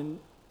option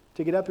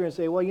to get up here and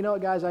say, well, you know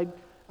what, guys, I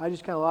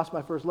just kind of lost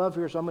my first love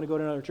here, so I'm going to go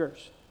to another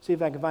church, see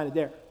if I can find it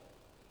there.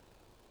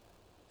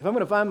 If I'm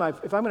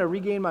going to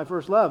regain my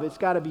first love, it's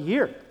got to be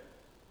here.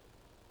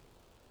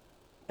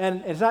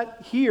 And it's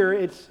not here,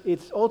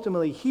 it's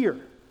ultimately here,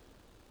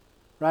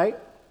 right?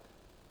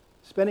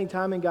 Spending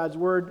time in God's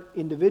Word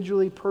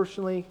individually,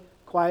 personally,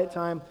 quiet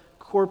time,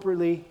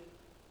 corporately,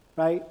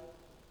 right?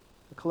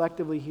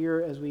 Collectively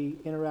here as we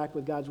interact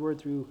with God's Word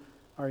through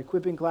our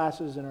equipping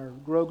classes and our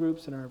grow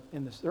groups and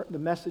the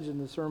message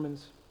and the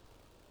sermons.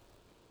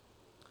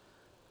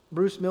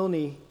 Bruce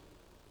Milne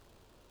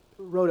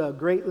wrote a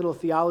great little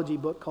theology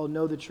book called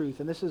Know the Truth,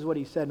 and this is what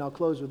he said, and I'll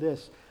close with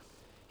this.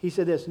 He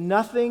said this: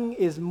 nothing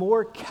is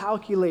more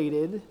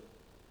calculated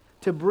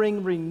to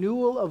bring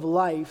renewal of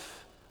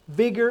life,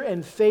 vigor,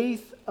 and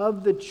faith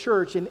of the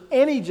church in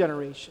any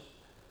generation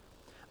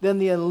than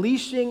the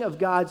unleashing of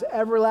God's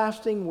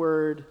everlasting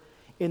word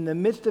in the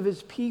midst of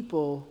His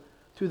people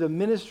through the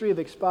ministry of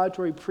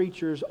expository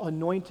preachers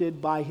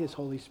anointed by His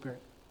Holy Spirit.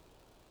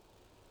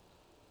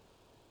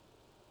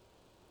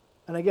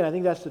 And again, I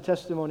think that's the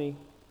testimony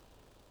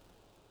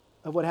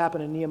of what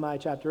happened in Nehemiah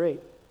chapter 8.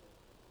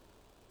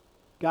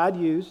 God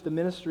used the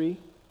ministry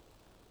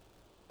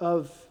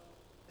of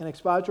an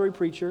expository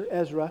preacher,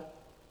 Ezra,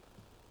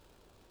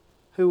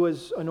 who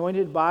was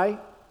anointed by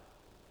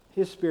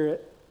His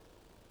Spirit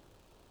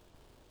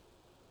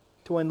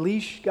to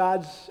unleash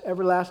God's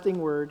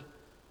everlasting word,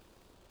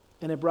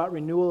 and it brought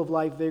renewal of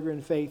life, vigor,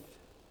 and faith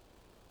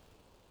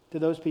to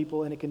those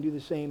people, and it can do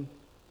the same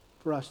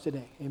for us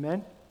today.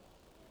 Amen?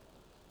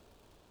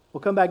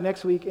 We'll come back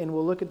next week, and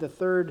we'll look at the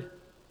third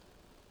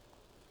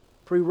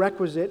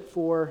prerequisite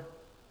for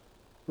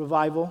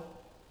revival,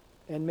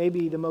 and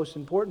maybe the most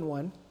important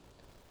one,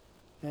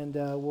 and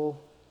we'll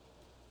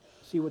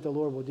see what the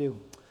Lord will do.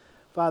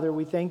 Father,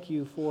 we thank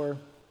you for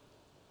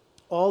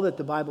all that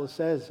the Bible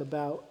says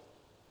about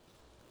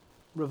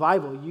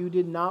revival. You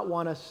did not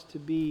want us to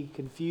be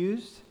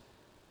confused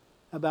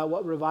about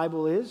what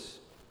revival is.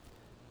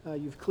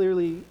 You've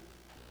clearly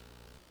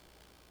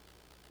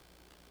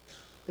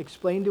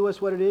explained to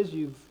us what it is.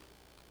 You've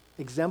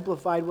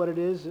exemplified what it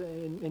is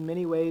in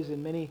many ways,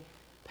 in many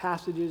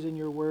passages in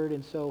your word.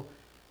 And so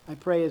I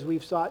pray, as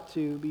we've sought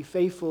to be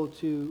faithful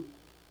to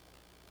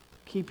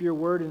keep your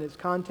word in its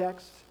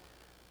context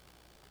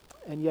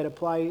and yet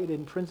apply it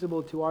in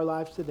principle to our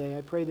lives today,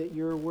 I pray that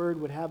your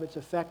word would have its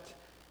effect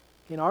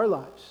in our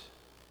lives,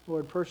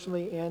 Lord,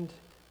 personally and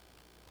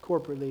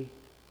corporately.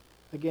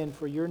 Again,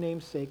 for your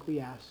name's sake we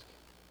ask.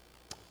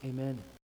 Amen.